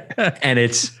up, and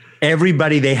it's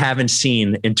everybody they haven't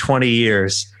seen in 20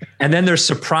 years, and then there's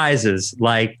surprises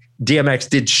like DMX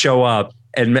did show up,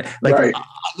 and like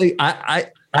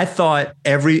I thought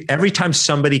every time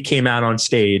somebody came out on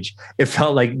stage, it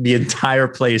felt like the entire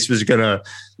place was gonna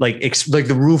like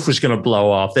the roof was gonna blow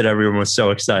off. That everyone was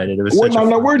so excited. It was.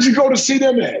 Where'd you go to see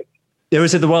them at? It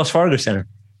was at the Wells Fargo Center.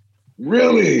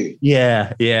 Really?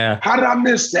 Yeah. How did I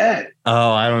miss that?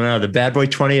 Oh, I don't know. The Bad Boy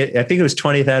 20th. I think it was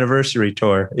 20th anniversary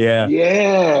tour. Yeah.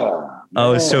 Yeah.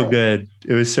 Oh, it was so good.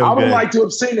 It was so good. I would like to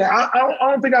have seen that. I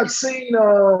don't think I've seen.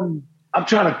 I'm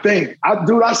trying to think.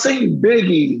 I seen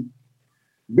Biggie.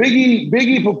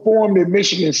 Biggie performed at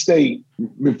Michigan State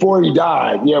before he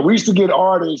died. Yeah, we used to get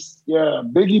artists. Yeah,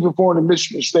 Biggie performed at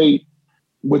Michigan State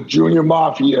with Junior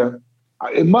Mafia.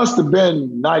 It must have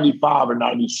been 95 or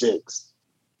 96.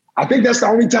 I think that's the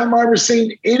only time I've ever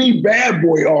seen any Bad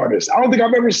Boy artist. I don't think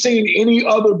I've ever seen any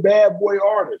other Bad Boy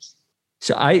artist.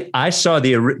 So I saw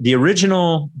the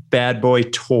original Bad Boy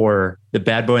tour, the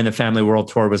Bad Boy and the Family World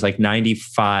tour was like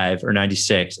 95 or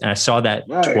 96. And I saw that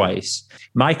twice.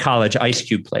 My college, Ice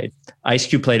Cube played. I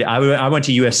went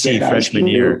to USC freshman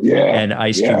year. Yeah. And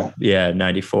Ice Cube,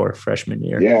 94 freshman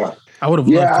year. Yeah. I would have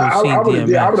loved to have seen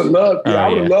DMX. I would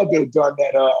have loved to have done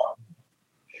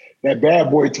that Bad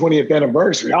Boy 20th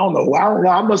anniversary. I don't know.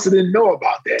 I must have didn't know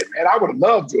about that, man. I would have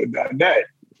loved to have done that.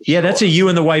 Yeah, that's a you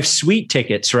and the wife suite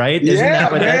tickets, right? Isn't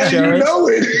that what that shows? You know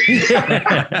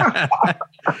it.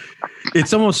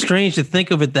 It's almost strange to think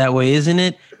of it that way, isn't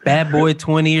it? Bad Boy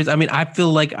 20 years. I mean, I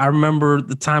feel like I remember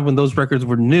the time when those records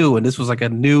were new, and this was like a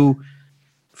new,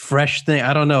 fresh thing.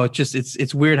 I don't know.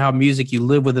 It's weird how music, you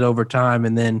live with it over time,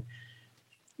 and then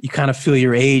you kind of feel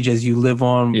your age as you live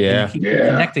on. Yeah. And you keep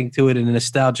connecting to it in a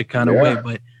nostalgic kind of way.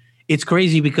 But it's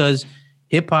crazy because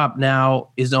hip hop now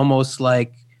is almost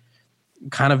like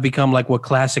kind of become like what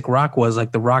classic rock was,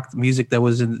 like the rock music that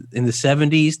was in the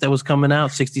 70s that was coming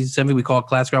out, 60s and 70s, we call it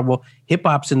classic rock. Well, hip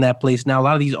hop's in that place now. A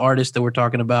lot of these artists that we're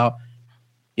talking about,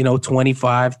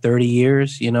 25, 30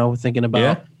 years, thinking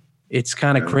about, it's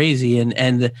kind of crazy.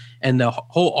 And the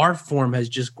whole art form has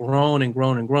just grown and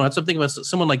grown and grown. That's something about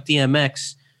someone like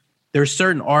DMX. There's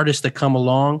certain artists that come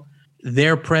along,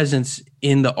 their presence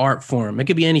in the art form, it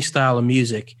could be any style of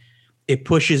music, it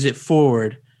pushes it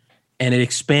forward and it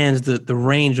expands the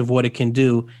range of what it can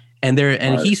do.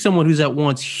 And he's someone who's at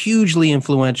once hugely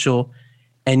influential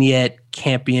and yet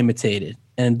can't be imitated.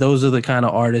 And those are the kind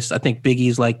of artists. I think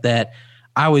Biggie's like that.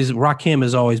 Rakim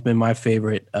has always been my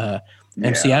favorite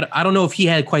MC. I don't know if he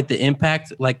had quite the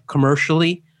impact like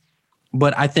commercially,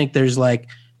 but I think there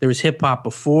was hip hop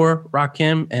before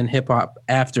Rakim and hip hop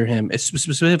after him,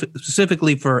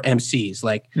 specifically for MCs,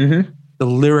 like the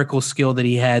lyrical skill that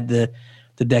he had, the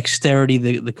dexterity,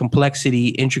 the complexity,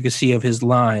 intricacy of his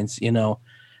lines, you know.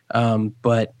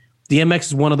 But DMX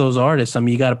is one of those artists. I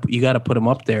mean, you gotta put him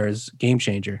up there as game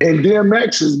changer. And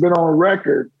DMX has been on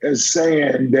record as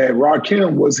saying that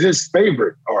Rakim was his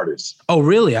favorite artist. Oh,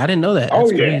 really? I didn't know that.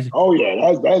 That's crazy.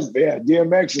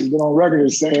 DMX has been on record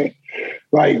as saying,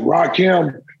 like,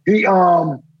 Rakim,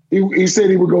 he said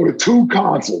he would go to 2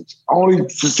 concerts only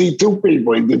to see 2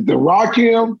 people, the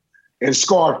Rakim and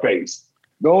Scarface.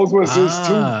 Those was his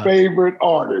 2 favorite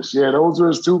artists. Yeah, those were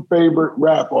his 2 favorite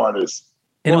rap artists.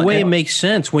 In a way, it makes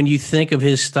sense when you think of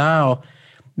his style,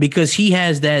 because he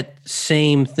has that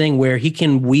same thing where he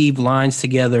can weave lines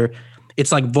together.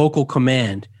 It's like vocal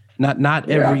command.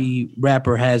 Not every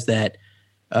rapper has that.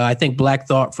 I think Black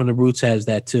Thought from the Roots has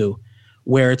that too,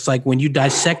 where it's like when you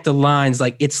dissect the lines,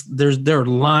 like there are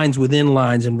lines within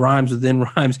lines and rhymes within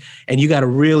rhymes, and you got to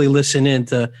really listen in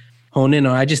to hone in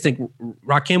on. I just think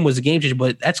Rakim was a game changer,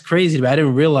 but that's crazy. I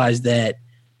didn't realize that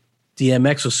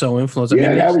DMX was so influenced.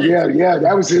 That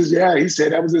was his. Yeah, he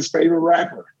said that was his favorite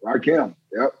rapper, Rakim.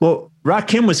 Yep. Well,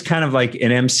 Rakim was kind of like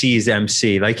an MC's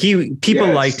MC. Like people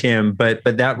liked him, but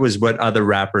that was what other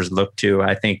rappers looked to.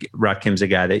 I think Rakim's a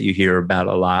guy that you hear about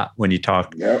a lot when you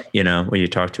talk. Yep. You know, when you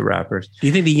talk to rappers. Do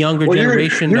you think the younger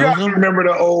generation knows him? You remember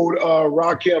the old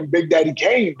Rakim Big Daddy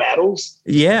Kane battles?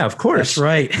 Yeah, of course. That's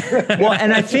right. Well,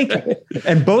 and I think,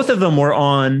 and both of them were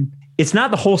on. It's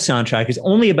not the whole soundtrack. It's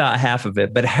only about half of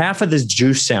it, but half of this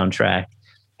Juice soundtrack,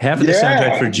 half of the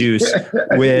soundtrack for Juice,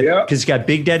 with because it's got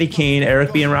Big Daddy Kane,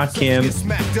 Eric B. and Rakim.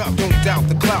 Smacked up, don't doubt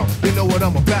the clout. They know what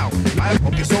I'm about. I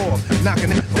focus off, knocking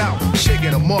it out,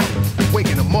 shaking them up,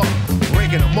 waking them up,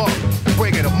 breaking them up,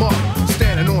 breaking them up,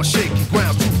 standing on shaky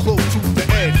ground, too close to the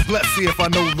edge. Let's see if I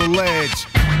know the ledge.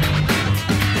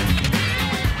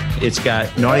 It's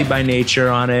got Naughty by Nature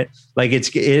on it. Like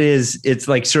it's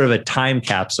like sort of a time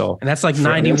capsule. And that's like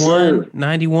 91,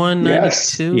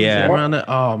 92. Yeah. Around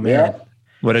the, oh man. Yeah.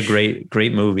 What a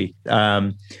great movie.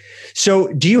 So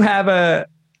do you have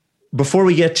before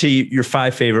we get to your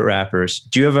 5 favorite rappers,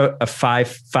 do you have a five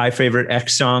favorite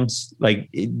X songs like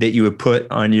that you would put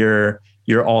on your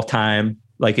all time?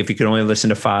 Like if you could only listen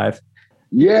to 5?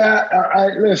 Yeah,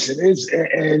 I listen. It's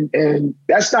and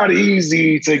that's not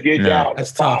easy to get down to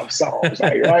 5 songs,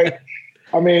 right?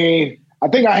 I mean, I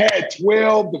think I had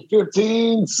 12 to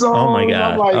 15 songs. Oh my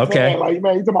God! I'm like, okay,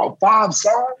 man, you talking about 5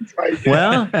 songs? Like,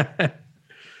 well,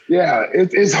 yeah,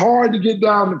 it's hard to get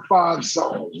down to 5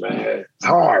 songs, man. It's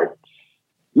hard.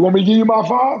 You want me to give you my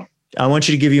 5? I want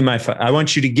you to give you my 5. I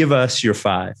want you to give us your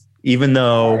 5, even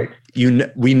though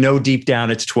we know deep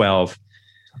down it's 12.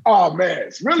 Oh man,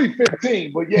 it's really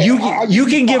 15, but yeah. You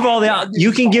can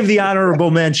give the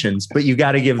honorable mentions, but you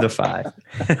got to give the 5.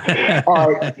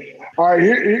 All right.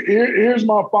 Here's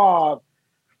my 5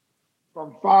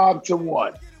 from 5 to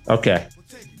 1. Okay.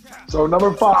 So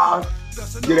number 5,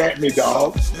 get at me,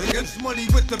 dog. Money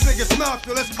with the biggest mouth,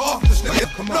 let's off this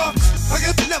nigga. Come on. I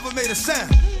guess never made a sound.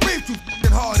 Breathe too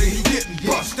fucking hard and he getting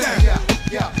bust down.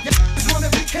 Yeah. Wanna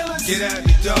be killers? Get at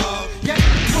me, dog. Yeah.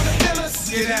 Wanna kill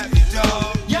us? Get at me,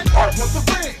 dog. Yeah. Want the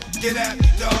ring? Get at me,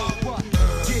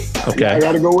 dog. Okay. I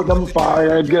gotta go with number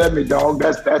 5. Get at me, dog.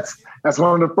 That's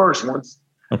one of the first ones.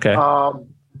 Okay.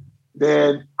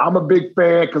 Then I'm a big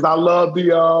fan because I love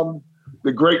the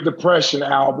Great Depression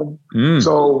album.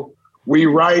 So we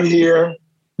right here.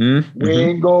 We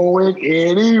ain't going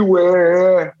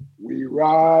anywhere. We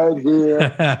right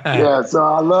here. Yeah, so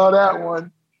I love that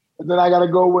one. And then I got to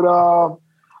go with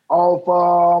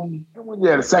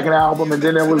the second album, and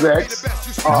then there was X.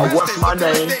 What's My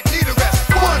Name?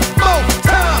 One more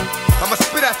time. I'ma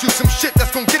spit at you some shit that's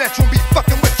gonna get at you and be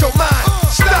fucking with your mind.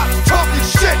 Stop talking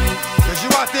shit, cause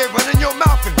you're out there running your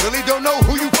mouth and really don't know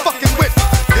who you fucking with.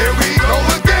 There we go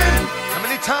again. How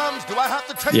many times do I have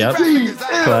to tell you?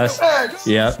 Plus.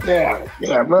 Yep.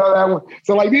 Yeah, love that one.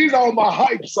 So like these are all my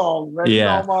hype songs, man.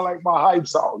 Yeah. These are all my hype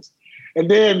songs. And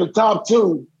then the top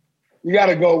 2, you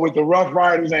gotta go with the Rough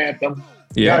Riders anthem.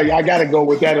 Yeah. I gotta go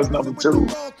with that as number 2.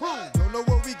 Don't know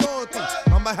what we going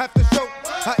through. I'ma have to show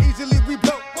how easily we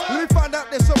blow. Let me find out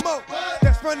there's some more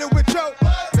that's running with Joe.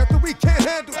 Nothing we can't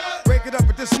handle. Break it up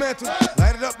and dismantle.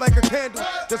 Light it up like a candle.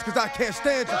 Just cause I can't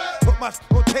stand you. Put my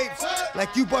on tapes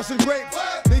like you busting grapes.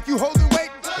 Think you holding weight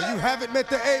and you haven't met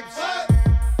the apes.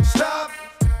 Stop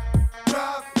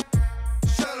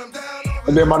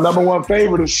And then my number one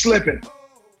favorite is Slippin'.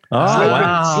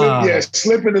 Wow.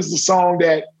 Slippin' is the song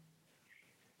that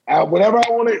whenever I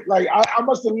want to, like, I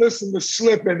must have listened to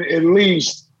Slippin' at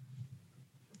least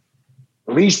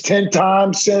 10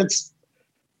 times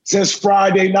since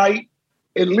Friday night.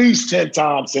 At least 10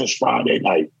 times since Friday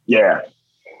night. Yeah.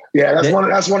 That's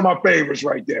one of my favorites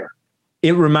right there.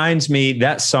 It reminds me,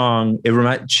 that song,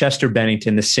 Chester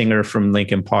Bennington, the singer from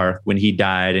Linkin Park, when he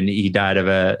died, and he died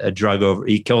of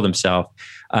he killed himself.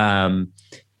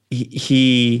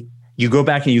 You go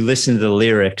back and you listen to the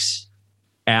lyrics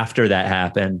after that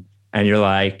happened, and you're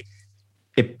like,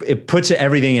 it puts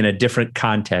everything in a different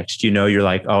context. You know, you're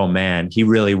like, oh man, he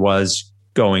really was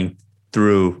going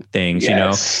through things, you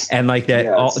know, and like that.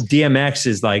 DMX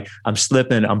is like, I'm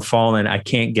slipping, I'm falling, I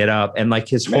can't get up, and like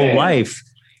his whole life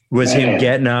was him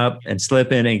getting up and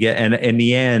slipping and in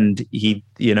the end, he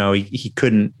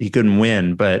couldn't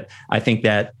win. But I think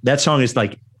that song is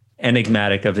like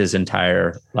enigmatic of his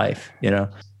entire life, you know.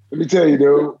 Let me tell you,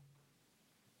 dude,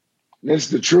 this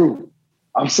is the truth.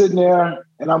 I'm sitting there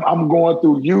and I'm going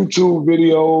through YouTube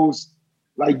videos.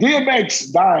 Like,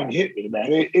 DMX dying hit me,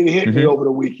 man. It hit me over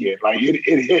the weekend. Like, it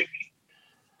hit me,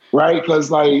 right?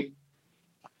 Because like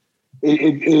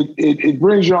it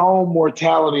brings your own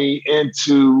mortality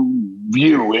into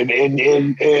view,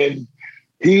 and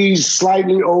he's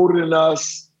slightly older than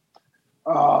us.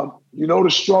 You know,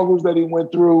 the struggles that he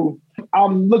went through.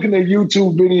 I'm looking at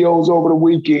YouTube videos over the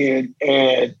weekend,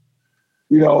 and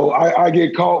you know, I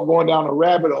get caught going down a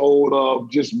rabbit hole of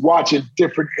just watching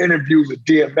different interviews with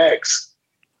DMX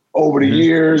over the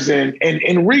years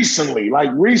and recently, like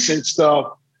recent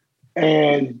stuff.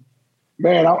 And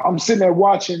man, I'm sitting there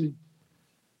watching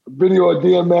a video of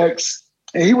DMX,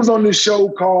 and he was on this show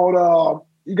called,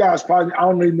 you guys probably, I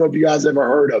don't even know if you guys ever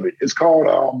heard of it. It's called,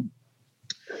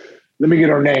 let me get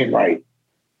her name right.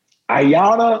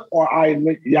 Ayana or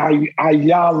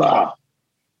Ayala.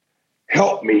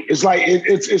 Help me. It's like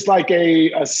it's like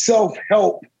a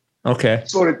self-help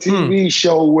sort of TV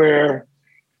show where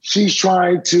she's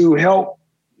trying to help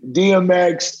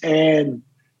DMX and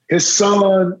his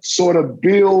son sort of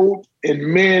build and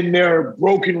mend their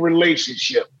broken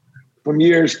relationship from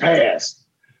years past.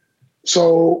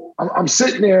 So I'm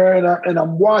sitting there and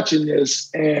I'm watching this,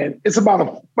 and it's about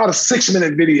a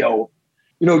 6-minute video.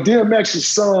 You know,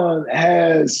 DMX's son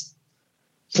has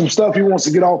some stuff he wants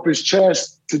to get off his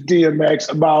chest to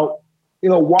DMX about,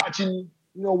 watching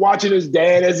his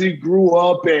dad as he grew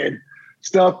up and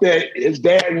stuff that his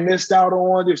dad missed out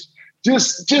on.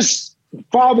 Just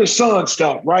father-son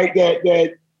stuff, right?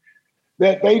 That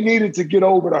they needed to get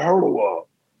over the hurdle of.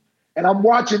 And I'm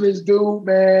watching this dude,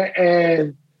 man,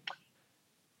 and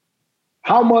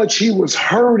how much he was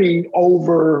hurting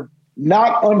over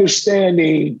not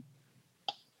understanding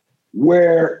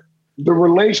where the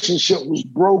relationship was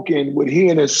broken with he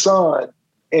and his son,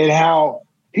 and how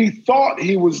he thought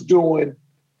he was doing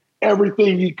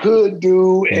everything he could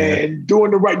do and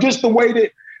doing the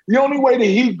only way that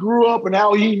he grew up and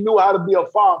how he knew how to be a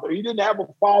father. He didn't have a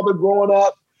father growing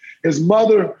up. His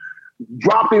mother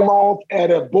dropped him off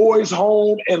at a boys'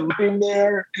 home and left him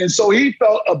there. And so he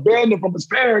felt abandoned from his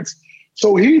parents.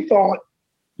 So he thought,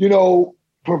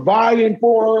 providing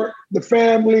for the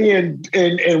family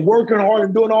and working hard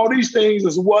and doing all these things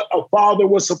is what a father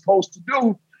was supposed to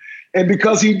do. And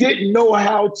because he didn't know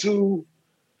how to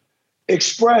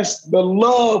express the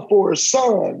love for his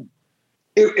son,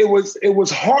 it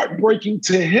was heartbreaking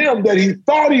to him that he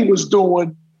thought he was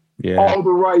doing all the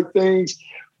right things,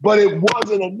 but it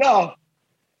wasn't enough.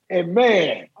 And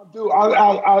man,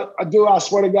 I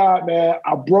swear to God, man,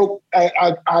 I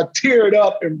teared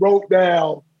up and broke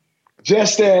down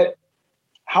just at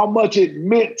how much it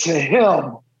meant to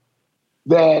him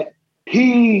that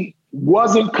he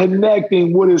wasn't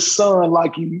connecting with his son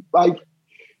like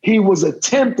he was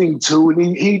attempting to.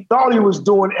 And he thought he was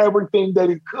doing everything that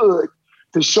he could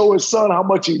to show his son how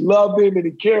much he loved him and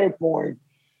he cared for him.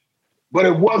 But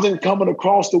it wasn't coming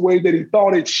across the way that he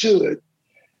thought it should.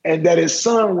 And that his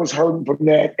son was hurting from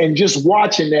that. And just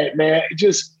watching that, man, it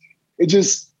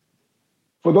just,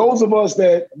 for those of us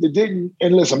that didn't,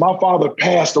 and listen, my father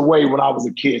passed away when I was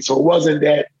a kid. So it wasn't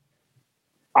that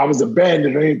I was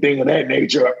abandoned or anything of that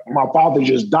nature. My father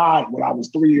just died when I was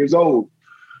 3 years old.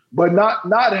 But not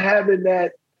having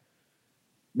that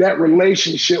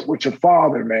relationship with your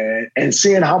father, man, and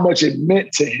seeing how much it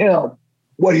meant to him,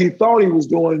 what he thought he was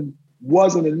doing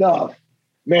wasn't enough.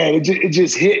 Man, it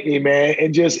just hit me, man. It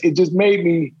just made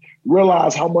me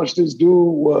realize how much this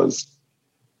dude was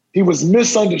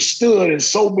misunderstood in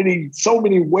so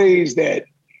many ways, that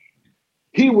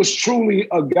he was truly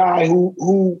a guy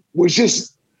who was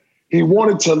just, he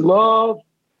wanted to love,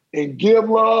 and give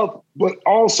love, but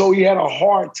also he had a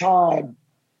hard time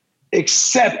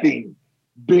accepting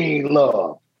being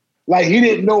loved. Like he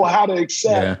didn't know how to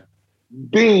accept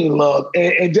being loved.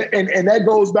 And that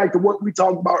goes back to what we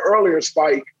talked about earlier,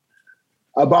 Spike,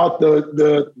 about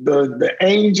the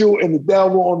angel and the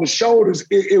devil on the shoulders.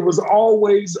 It was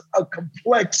always a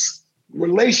complex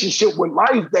relationship with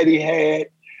life that he had,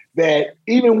 that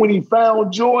even when he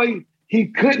found joy, he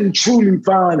couldn't truly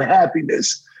find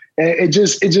happiness. And it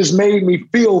just made me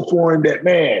feel for him that,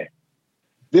 man,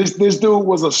 this dude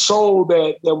was a soul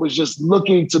that was just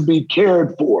looking to be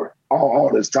cared for all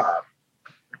this time.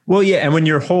 Well, yeah, and when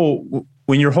your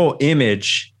whole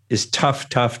image is tough,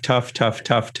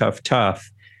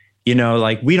 you know,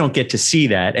 like we don't get to see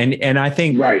that. And I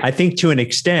think to an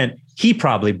extent, he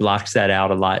probably blocks that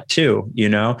out a lot too, you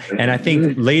know? And I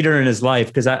think later in his life,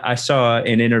 because I saw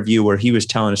an interview where he was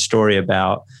telling a story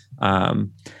about I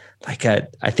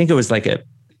think it was like a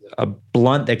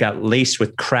blunt that got laced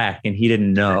with crack and he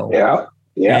didn't know. Yeah.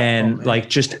 Yeah. And like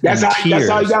just that's how he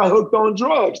got hooked on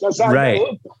drugs. That's how he got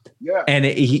hooked on. Yeah. And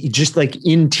he just like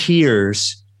in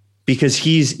tears, because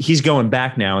he's going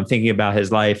back now and thinking about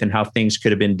his life and how things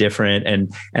could have been different.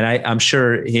 And I'm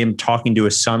sure him talking to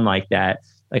his son like that,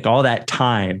 like all that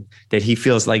time that he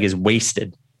feels like is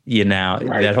wasted, you know,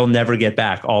 that he'll never get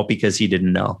back, all because he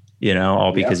didn't know, you know,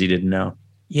 all because he didn't know.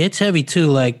 Yeah, it's heavy too.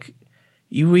 Like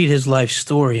you read his life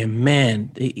story and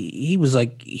man, he was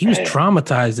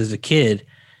traumatized as a kid.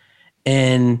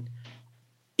 And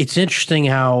it's interesting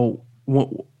how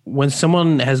when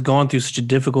someone has gone through such a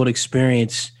difficult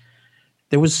experience,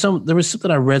 there was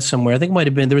something I read somewhere. I think it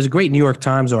might've been, there was a great New York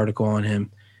Times article on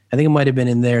him. I think it might've been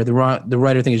in there. The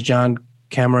writer, I think, is John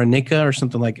Cameronica or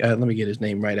something like, let me get his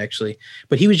name right actually.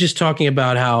 But he was just talking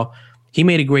about how he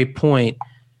made a great point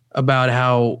about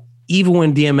how even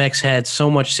when DMX had so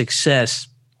much success,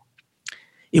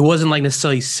 it wasn't like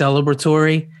necessarily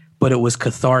celebratory, but it was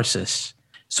catharsis.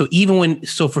 So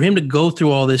so for him to go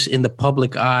through all this in the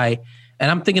public eye, and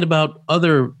I'm thinking about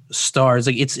other stars,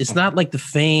 like it's not like the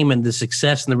fame and the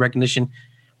success and the recognition,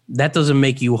 that doesn't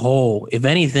make you whole. If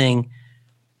anything,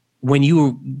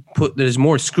 when there's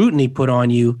more scrutiny put on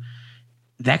you,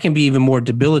 that can be even more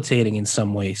debilitating in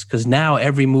some ways, because now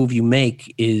every move you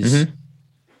make is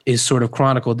sort of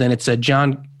chronicled. Then it's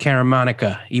John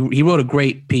Cameronica. He wrote a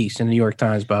great piece in the New York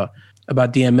Times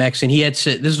about DMX, and he had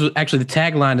said, this was actually the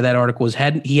tagline of that article, was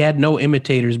he had no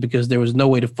imitators because there was no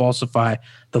way to falsify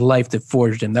the life that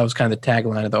forged him. That was kind of the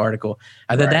tagline of the article.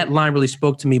 I thought that line really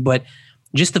spoke to me, but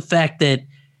just the fact that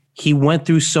he went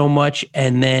through so much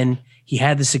and then he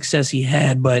had the success he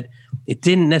had, but it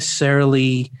didn't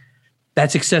necessarily,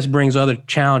 that success brings other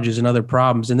challenges and other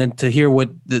problems. And then to hear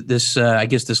what this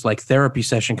like therapy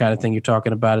session kind of thing you're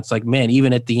talking about, it's like, man,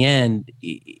 even at the end,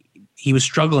 he was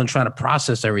struggling trying to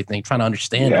process everything, trying to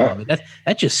understand all of it.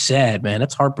 That's just sad, man.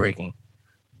 That's heartbreaking.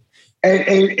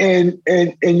 And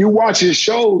you watch his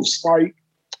shows, like,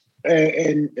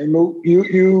 and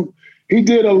he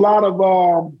did a lot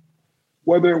of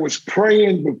whether it was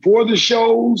praying before the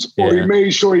shows or he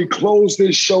made sure he closed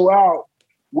his show out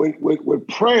with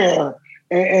prayer,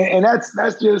 and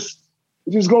that's just,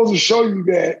 it just goes to show you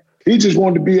that he just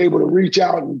wanted to be able to reach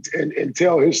out and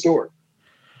tell his story.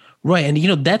 Right. And, you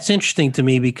know, that's interesting to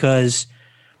me because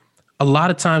a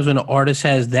lot of times when an artist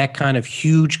has that kind of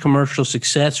huge commercial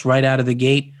success right out of the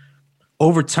gate,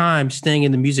 over time, staying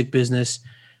in the music business,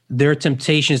 there are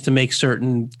temptations to make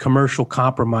certain commercial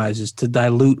compromises to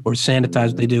dilute or sanitize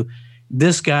what they do.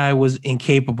 This guy was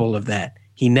incapable of that.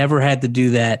 He never had to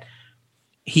do that.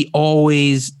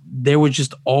 There was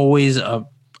just always a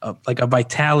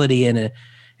vitality and an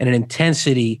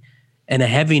intensity and a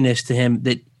heaviness to him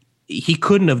that he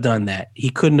couldn't have done that. He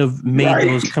couldn't have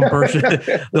made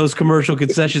those commercial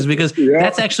concessions because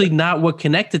that's actually not what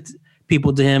connected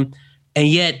people to him. And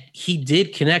yet he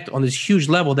did connect on this huge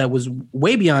level that was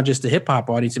way beyond just the hip hop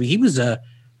audience. I mean, he was a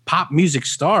pop music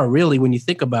star, really, when you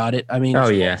think about it. I mean,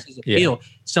 his appeal,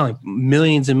 selling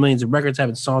millions and millions of records,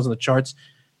 having songs on the charts.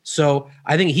 So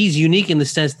I think he's unique in the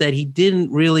sense that he didn't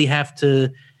really have to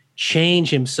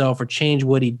change himself or change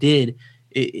what he did.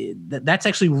 That's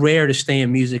actually rare to stay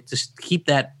in music, to keep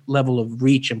that level of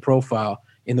reach and profile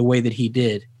in the way that he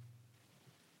did.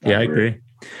 Yeah, I agree.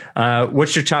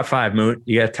 What's your top five, Moot?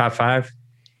 You got a top five?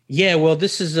 Yeah, well,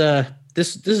 this is a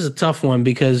tough one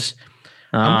because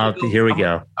here we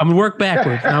go. I'm gonna work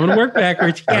backwards. Yeah, I'm gonna work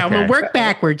backwards. Okay. I'm gonna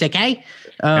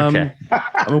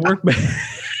work back.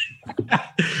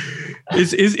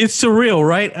 It's surreal,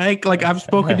 right? I've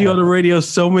spoken to you on the radio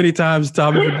so many times,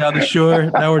 Tommy, from down the shore.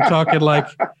 Now we're talking like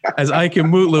as Ike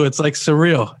and Mutlu. It's like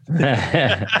surreal.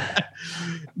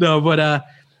 No, but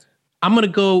I'm going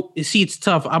to go, see, it's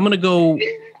tough. I'm going to go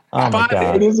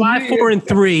five, 4, and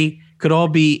 3 could all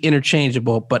be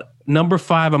interchangeable, but number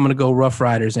 5, I'm going to go Rough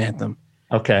Riders Anthem.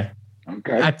 Okay.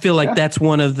 I feel like that's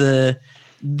one of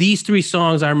these 3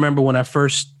 songs I remember when I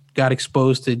first got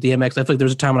exposed to DMX. I feel like there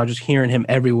was a time when I was just hearing him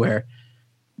everywhere.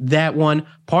 That one,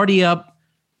 Party Up,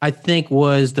 I think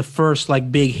was the first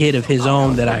like big hit of his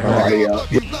own that I heard.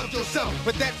 You loved yourself,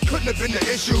 but that couldn't have been the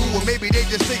issue. Or maybe they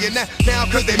just saying that now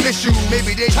because they miss you.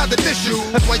 Maybe they tried to diss you.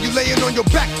 That's why you laying on your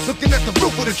back, looking at the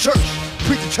roof of the church.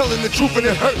 Preacher telling the truth and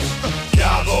it hurts.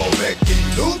 Y'all gon' make me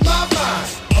lose my mind.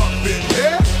 Up in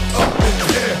here, up in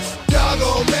here. Y'all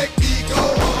gon' make me go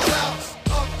all out.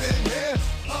 Up in here,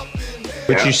 up in here.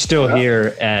 But you still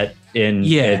hear in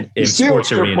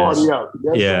sports arenas.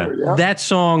 That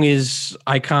song is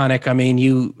iconic. I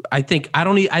mean, I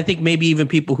think maybe even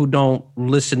people who don't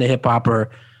listen to hip hop or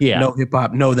know hip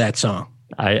hop know that song.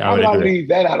 How did I leave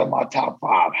that out of my top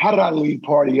 5? How did I leave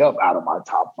Party Up out of my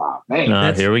top 5?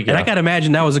 Man, here we go. And I gotta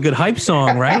imagine that was a good hype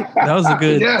song, right? That was a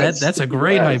good. That's a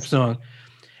great hype song.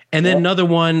 And then another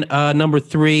one, number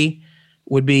 3.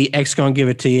 Would be X Gon' Give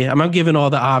It To You. I'm giving all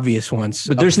the obvious ones.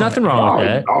 But there's nothing wrong with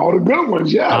that. All the good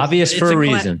ones, yeah. Obvious for a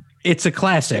reason. It's a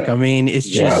classic. I mean, it's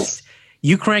just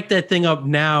you crank that thing up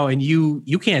now and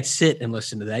you can't sit and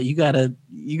listen to that. You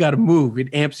gotta move.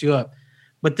 It amps you up.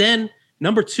 But then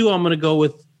number 2, I'm gonna go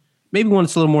with maybe one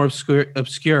that's a little more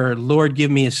obscure. Lord,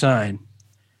 Give Me a Sign.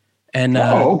 And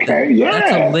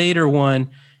that's a later one,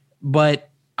 but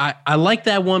I like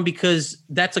that one because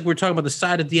that's like we're talking about the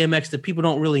side of DMX that people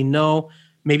don't really know.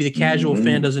 Maybe the casual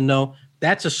fan doesn't know.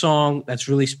 That's a song that's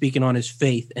really speaking on his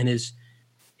faith and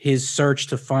his search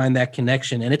to find that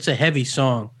connection. And it's a heavy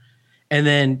song. And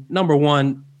then number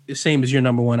 1, the same as your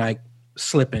number 1,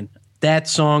 Slippin'. That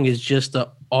song is just an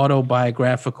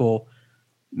autobiographical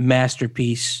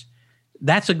masterpiece.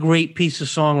 That's a great piece of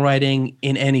songwriting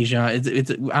in any genre. It's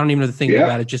I don't even know the thing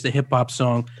about it. Just a hip hop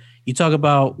song. You talk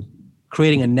about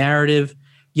creating a narrative,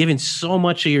 giving so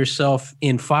much of yourself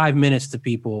in 5 minutes to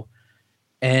people,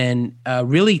 and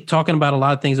really talking about a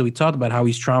lot of things that we talked about, how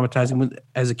he's traumatizing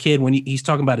as a kid when he's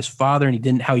talking about his father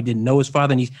and how he didn't know his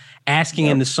father, and he's asking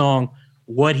in the song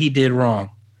what he did wrong.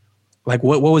 Like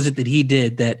what was it that he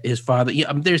did that his father,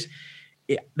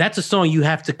 that's a song you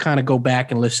have to kind of go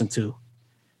back and listen to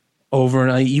over,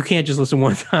 and you can't just listen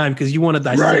one time because you want to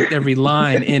dissect every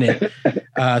line in it.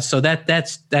 So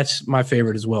that's my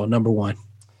favorite as well. Number 1.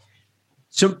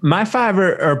 So my 5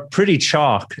 are pretty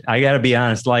chalk. I got to be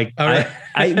honest. Like I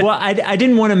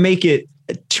didn't want to make it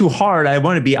too hard. I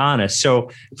want to be honest.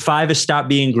 So 5 is Stop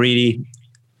Being Greedy.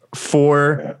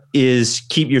 4 is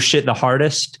Keep Your Shit the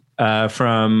Hardest.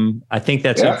 From I think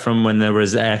that's it from when there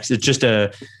was X. It's just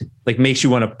makes you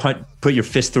want to put your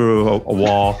fist through a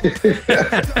wall.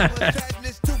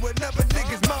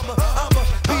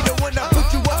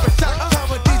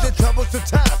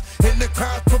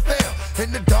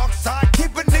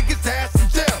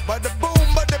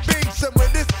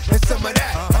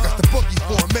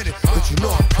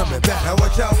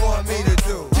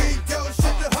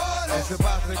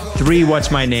 Three, What's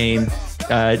My Name?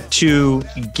 2,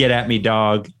 Get At Me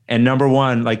Dog. And number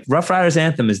 1, like Rough Riders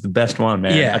Anthem is the best one,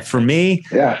 man. Yeah. For me,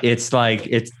 it's like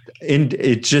it's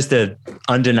just an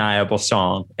undeniable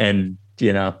song, and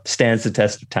stands the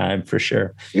test of time for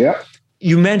sure. Yeah.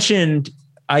 You mentioned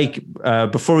Ike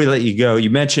before we let you go. You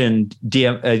mentioned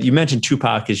you mentioned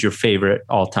Tupac is your favorite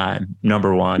all time,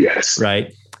 number 1. Yes.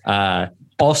 Right.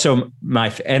 Also,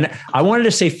 and I wanted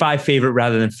to say 5 favorite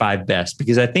rather than 5 best,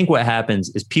 because I think what happens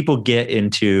is people get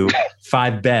into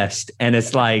 5 best, and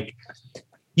it's like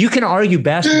you can argue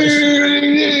best.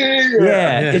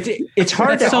 It's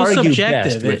hard to argue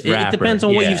subjective. Best with it depends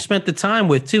on what you've spent the time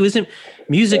with too.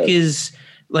 Music is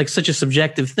like such a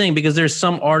subjective thing, because there's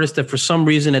some artists that for some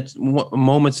reason at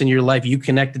moments in your life you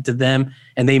connected to them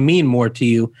and they mean more to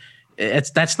you.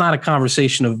 That's not a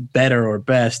conversation of better or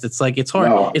best. It's like it's hard.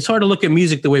 No. It's hard to look at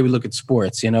music the way we look at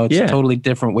sports. It's a totally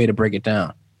different way to break it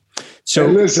down. So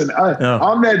listen,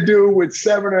 I'm that dude with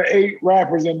 7 or 8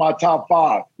 rappers in my top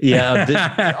 5. Yeah,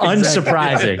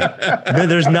 unsurprising.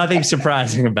 There's nothing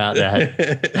surprising about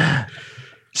that.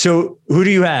 So who do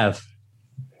you have?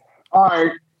 All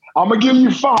right, I'm gonna give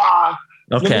you 5.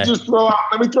 Okay. Let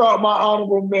me throw out my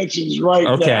honorable mentions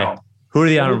now. Okay. Who are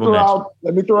the honorable mentions?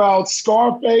 Let me throw out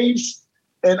Scarface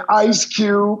and Ice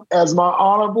Cube as my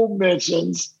honorable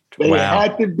mentions. They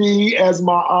had to be as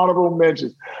my honorable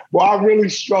mentions. Well, I really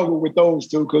struggle with those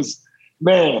two because,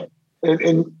 man. All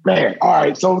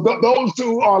right. So those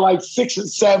 2 are like 6 and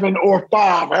 7 or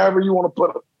 5, however you want to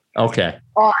put them. Okay.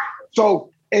 All right. So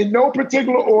in no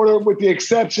particular order, with the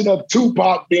exception of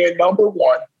Tupac being number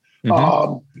 1.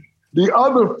 Mm-hmm. The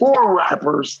other 4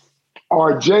 rappers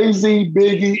are Jay-Z,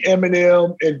 Biggie,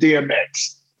 Eminem, and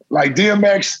DMX. Like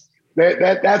DMX,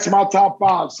 that's my top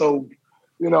 5. So,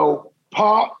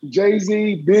 Pop,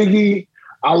 Jay-Z, Biggie.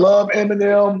 I love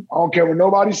Eminem. I don't care what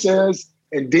nobody says,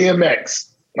 and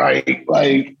DMX.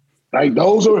 Like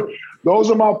those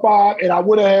are my 5. And I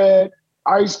would have had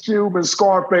Ice Cube and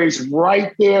Scarface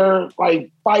right there,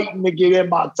 like fighting to get in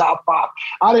my top 5.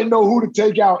 I didn't know who to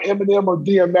take out, Eminem or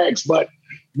DMX, but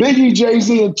Biggie,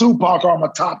 Jay-Z, and Tupac are my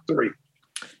top 3.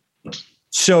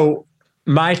 So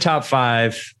my top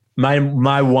 5,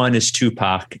 my 1 is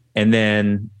Tupac, and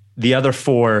then the other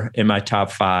 4 in my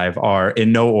top 5 are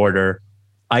in no order: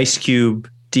 Ice Cube,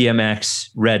 DMX,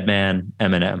 Redman,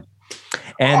 Eminem.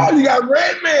 And you got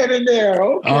Redman in there.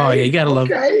 Okay. Oh yeah, you gotta love.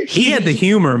 He had the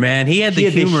humor, man. He had the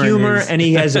humor, and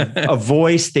he has a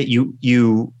voice that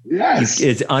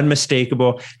is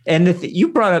unmistakable. And you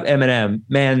brought up Eminem,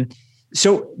 man.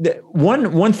 So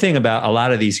one thing about a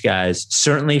lot of these guys,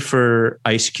 certainly for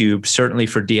Ice Cube, certainly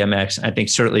for DMX, I think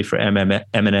certainly for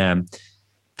Eminem,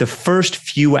 the first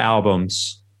few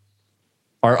albums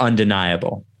are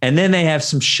undeniable, and then they have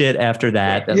some shit after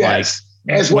that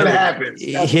that's what happens.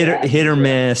 Hit or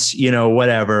miss,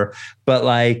 whatever. But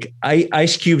like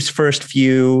Ice Cube's first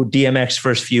few, DMX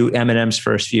first few, Eminem's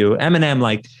first few. Eminem,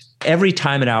 like every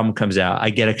time an album comes out,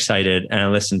 I get excited and I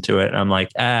listen to it and I'm like,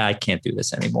 I can't do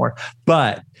this anymore.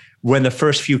 But when the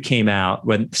first few came out,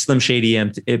 when Slim Shady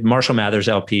and Marshall Mathers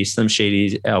LP, Slim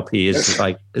Shady's LP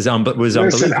was unbelievable.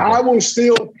 Listen, I will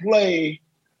still play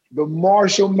the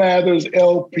Marshall Mathers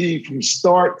LP from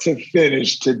start to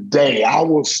finish today. I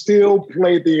will still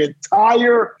play the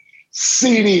entire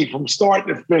CD from start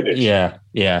to finish. Yeah.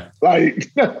 Like,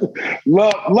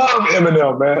 love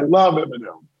Eminem, man. Love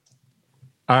Eminem.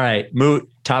 All right, Moot,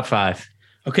 top 5.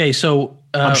 Okay, so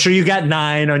I'm sure you got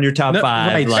 9 on your top 5.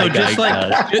 Right. So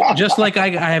just like I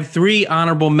have 3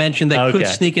 honorable mention that could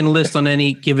sneak in the list on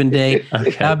any given day. Okay.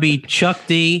 That'd be Chuck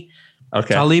D,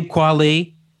 Talib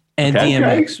Kweli, and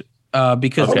DMX.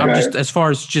 Because I'm just, as far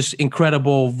as just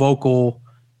incredible vocal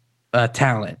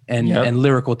talent and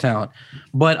lyrical talent.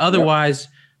 But otherwise,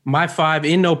 my 5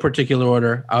 in no particular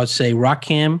order, I would say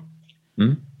Rakim,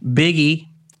 Biggie,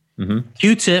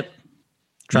 Q-Tip,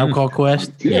 Tribe Called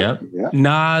Quest,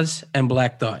 Nas, and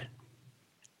Black Thought.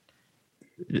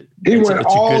 He went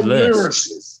all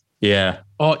lyricists. Yeah.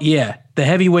 Oh yeah, the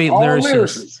heavyweight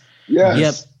lyricists. Yes.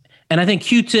 Yep. And I think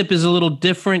Q-Tip is a little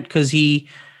different because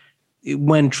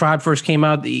when Tribe first came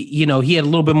out, he had a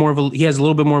little bit more of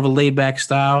a laid back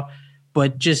style,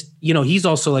 but just, he's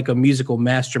also like a musical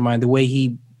mastermind, the way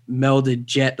he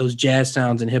melded those jazz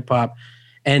sounds and hip hop.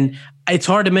 And it's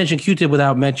hard to mention Q-Tip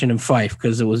without mentioning Phife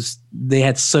because they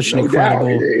had such an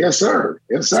incredible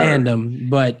tandem.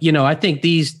 But, I think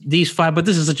these 5, but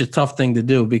this is such a tough thing to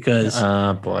do because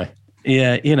boy.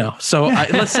 Yeah, so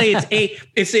let's say it's 8.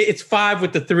 It's 5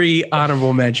 with the 3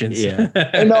 honorable mentions. Yeah.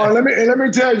 Let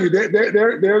me tell you,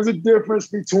 there's a difference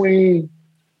between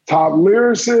top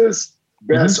lyricists,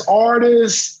 best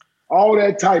artists, all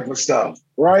that type of stuff,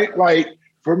 right? Like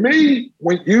for me,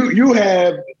 when you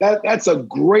have that's a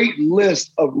great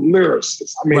list of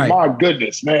lyricists. I mean, my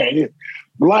goodness, man.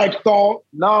 Black Thought,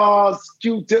 Nas,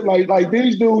 Q-Tip, like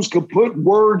these dudes could put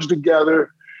words together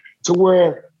to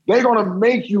where they're going to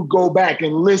make you go back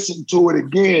and listen to it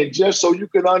again just so you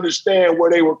can understand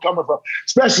where they were coming from,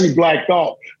 especially Black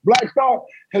Thought. Black Thought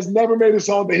has never made a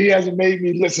song that he hasn't made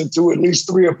me listen to at least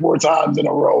 3 or 4 times in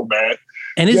a row, man.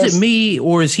 And is it me,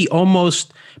 or is he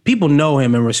almost, people know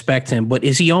him and respect him, but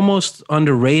is he almost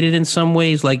underrated in some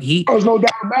ways? Like there's no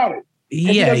doubt about it. And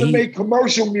he doesn't make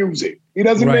commercial music. He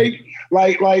doesn't make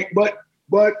but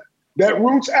that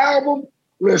Roots album,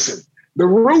 listen, the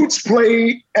Roots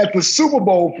played at the Super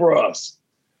Bowl for us.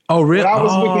 Oh, really? When I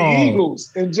was with the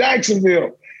Eagles in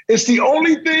Jacksonville. It's the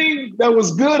only thing that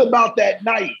was good about that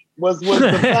night was the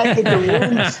fact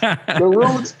that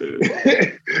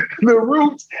the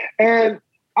Roots, and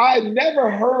I never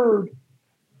heard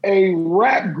a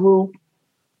rap group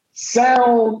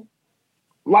sound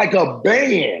like a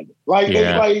band. Like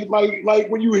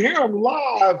when you hear them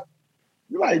live,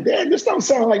 you're like, damn, this don't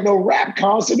sound like no rap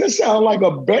concert. This sounds like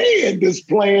a band that's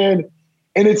playing,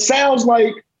 and it sounds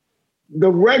like the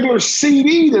regular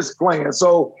CD that's playing.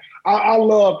 So I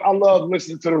love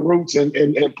listening to the Roots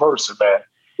in person, man.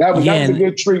 That was a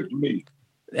good treat for me.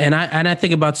 And I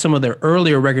think about some of their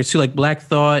earlier records too, like Black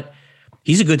Thought.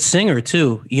 He's a good singer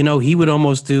too. He would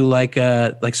almost do like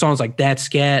songs like Dat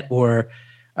Scat or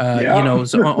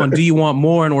on Do You Want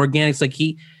More and Organics. Like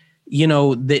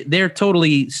they're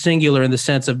totally singular in the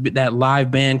sense of that live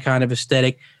band kind of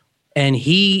aesthetic. And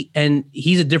he's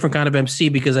a different kind of MC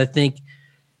because I think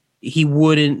he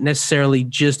wouldn't necessarily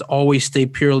just always stay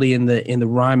purely in the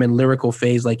rhyme and lyrical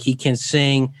phase. Like he can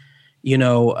sing, you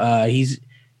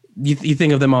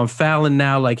think of them on Fallon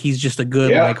now, like he's just a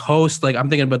good like host. Like I'm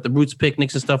thinking about the Roots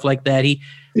Picnics and stuff like that. He's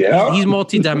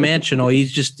multidimensional.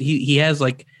 He has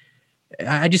like,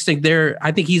 I just think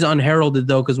I think he's unheralded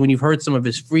though, because when you've heard some of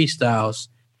his freestyles,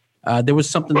 there was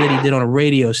something that he did on a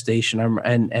radio station,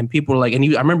 and people were like, I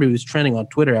remember he was trending on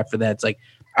Twitter after that. It's like,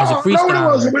 as a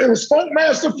freestyler, it was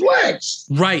Funkmaster Flex.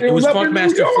 Right, it was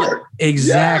Funkmaster Flex.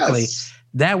 Exactly. Yes.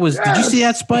 That was. Yes. Did you see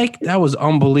that, Spike? That was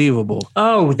unbelievable.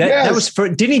 Oh, that was for.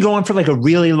 Didn't he go on for like a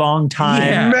really long time?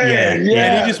 Yeah, man. Yeah.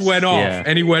 And he just went off,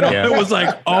 and he went off. It was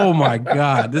like, oh my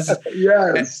god, this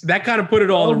is. That kind of put it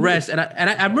all to rest. And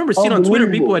I remember seeing on Twitter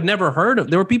people had never heard of.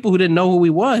 There were people who didn't know who he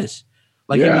was.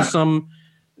 Like he was some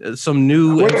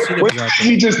new.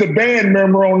 He just a band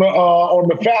member on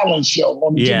the Fallon show.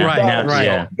 On the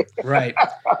right.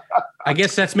 I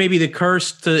guess that's maybe the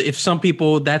curse to if some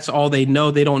people that's all they know.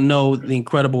 They don't know the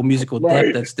incredible musical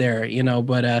depth that's there,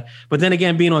 But then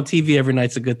again, being on TV every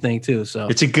night's a good thing too. So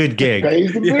it's a good gig.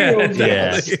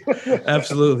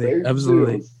 Absolutely.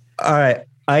 All right,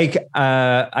 Ike.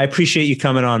 I appreciate you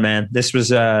coming on, man. This was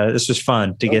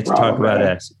fun to get to talk about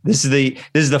X. This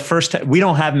is the first time we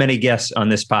don't have many guests on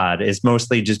this pod. It's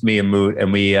mostly just me and Moot,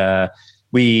 and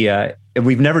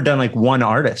we've never done like one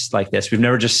artist like this. We've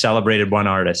never just celebrated one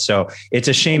artist. So it's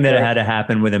a shame that it had to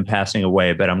happen with him passing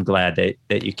away, but I'm glad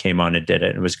that you came on and did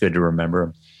it. It was good to remember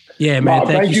him. Yeah, man.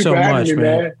 Thank you so much,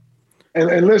 man.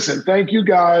 And listen, thank you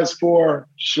guys for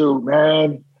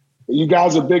man. You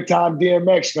guys are big time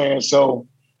DMX fans. So,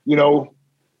 we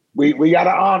got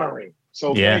to honor him.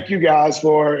 So thank you guys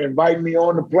for inviting me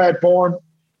on the platform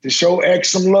to show X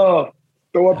some love.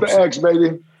 Throw up the X,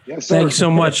 baby. Yes, sir. Thanks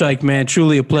so much, Ike, man.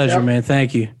 Truly a pleasure, man.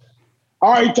 Thank you.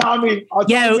 All right, Tommy.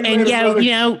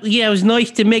 It was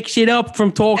nice to mix it up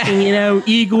from talking,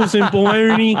 Eagles and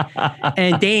baloney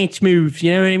and dance moves.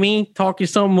 You know what I mean? Talking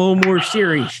something a little more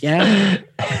serious. Yeah.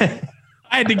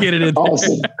 I had to get it in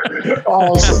there.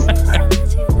 Awesome.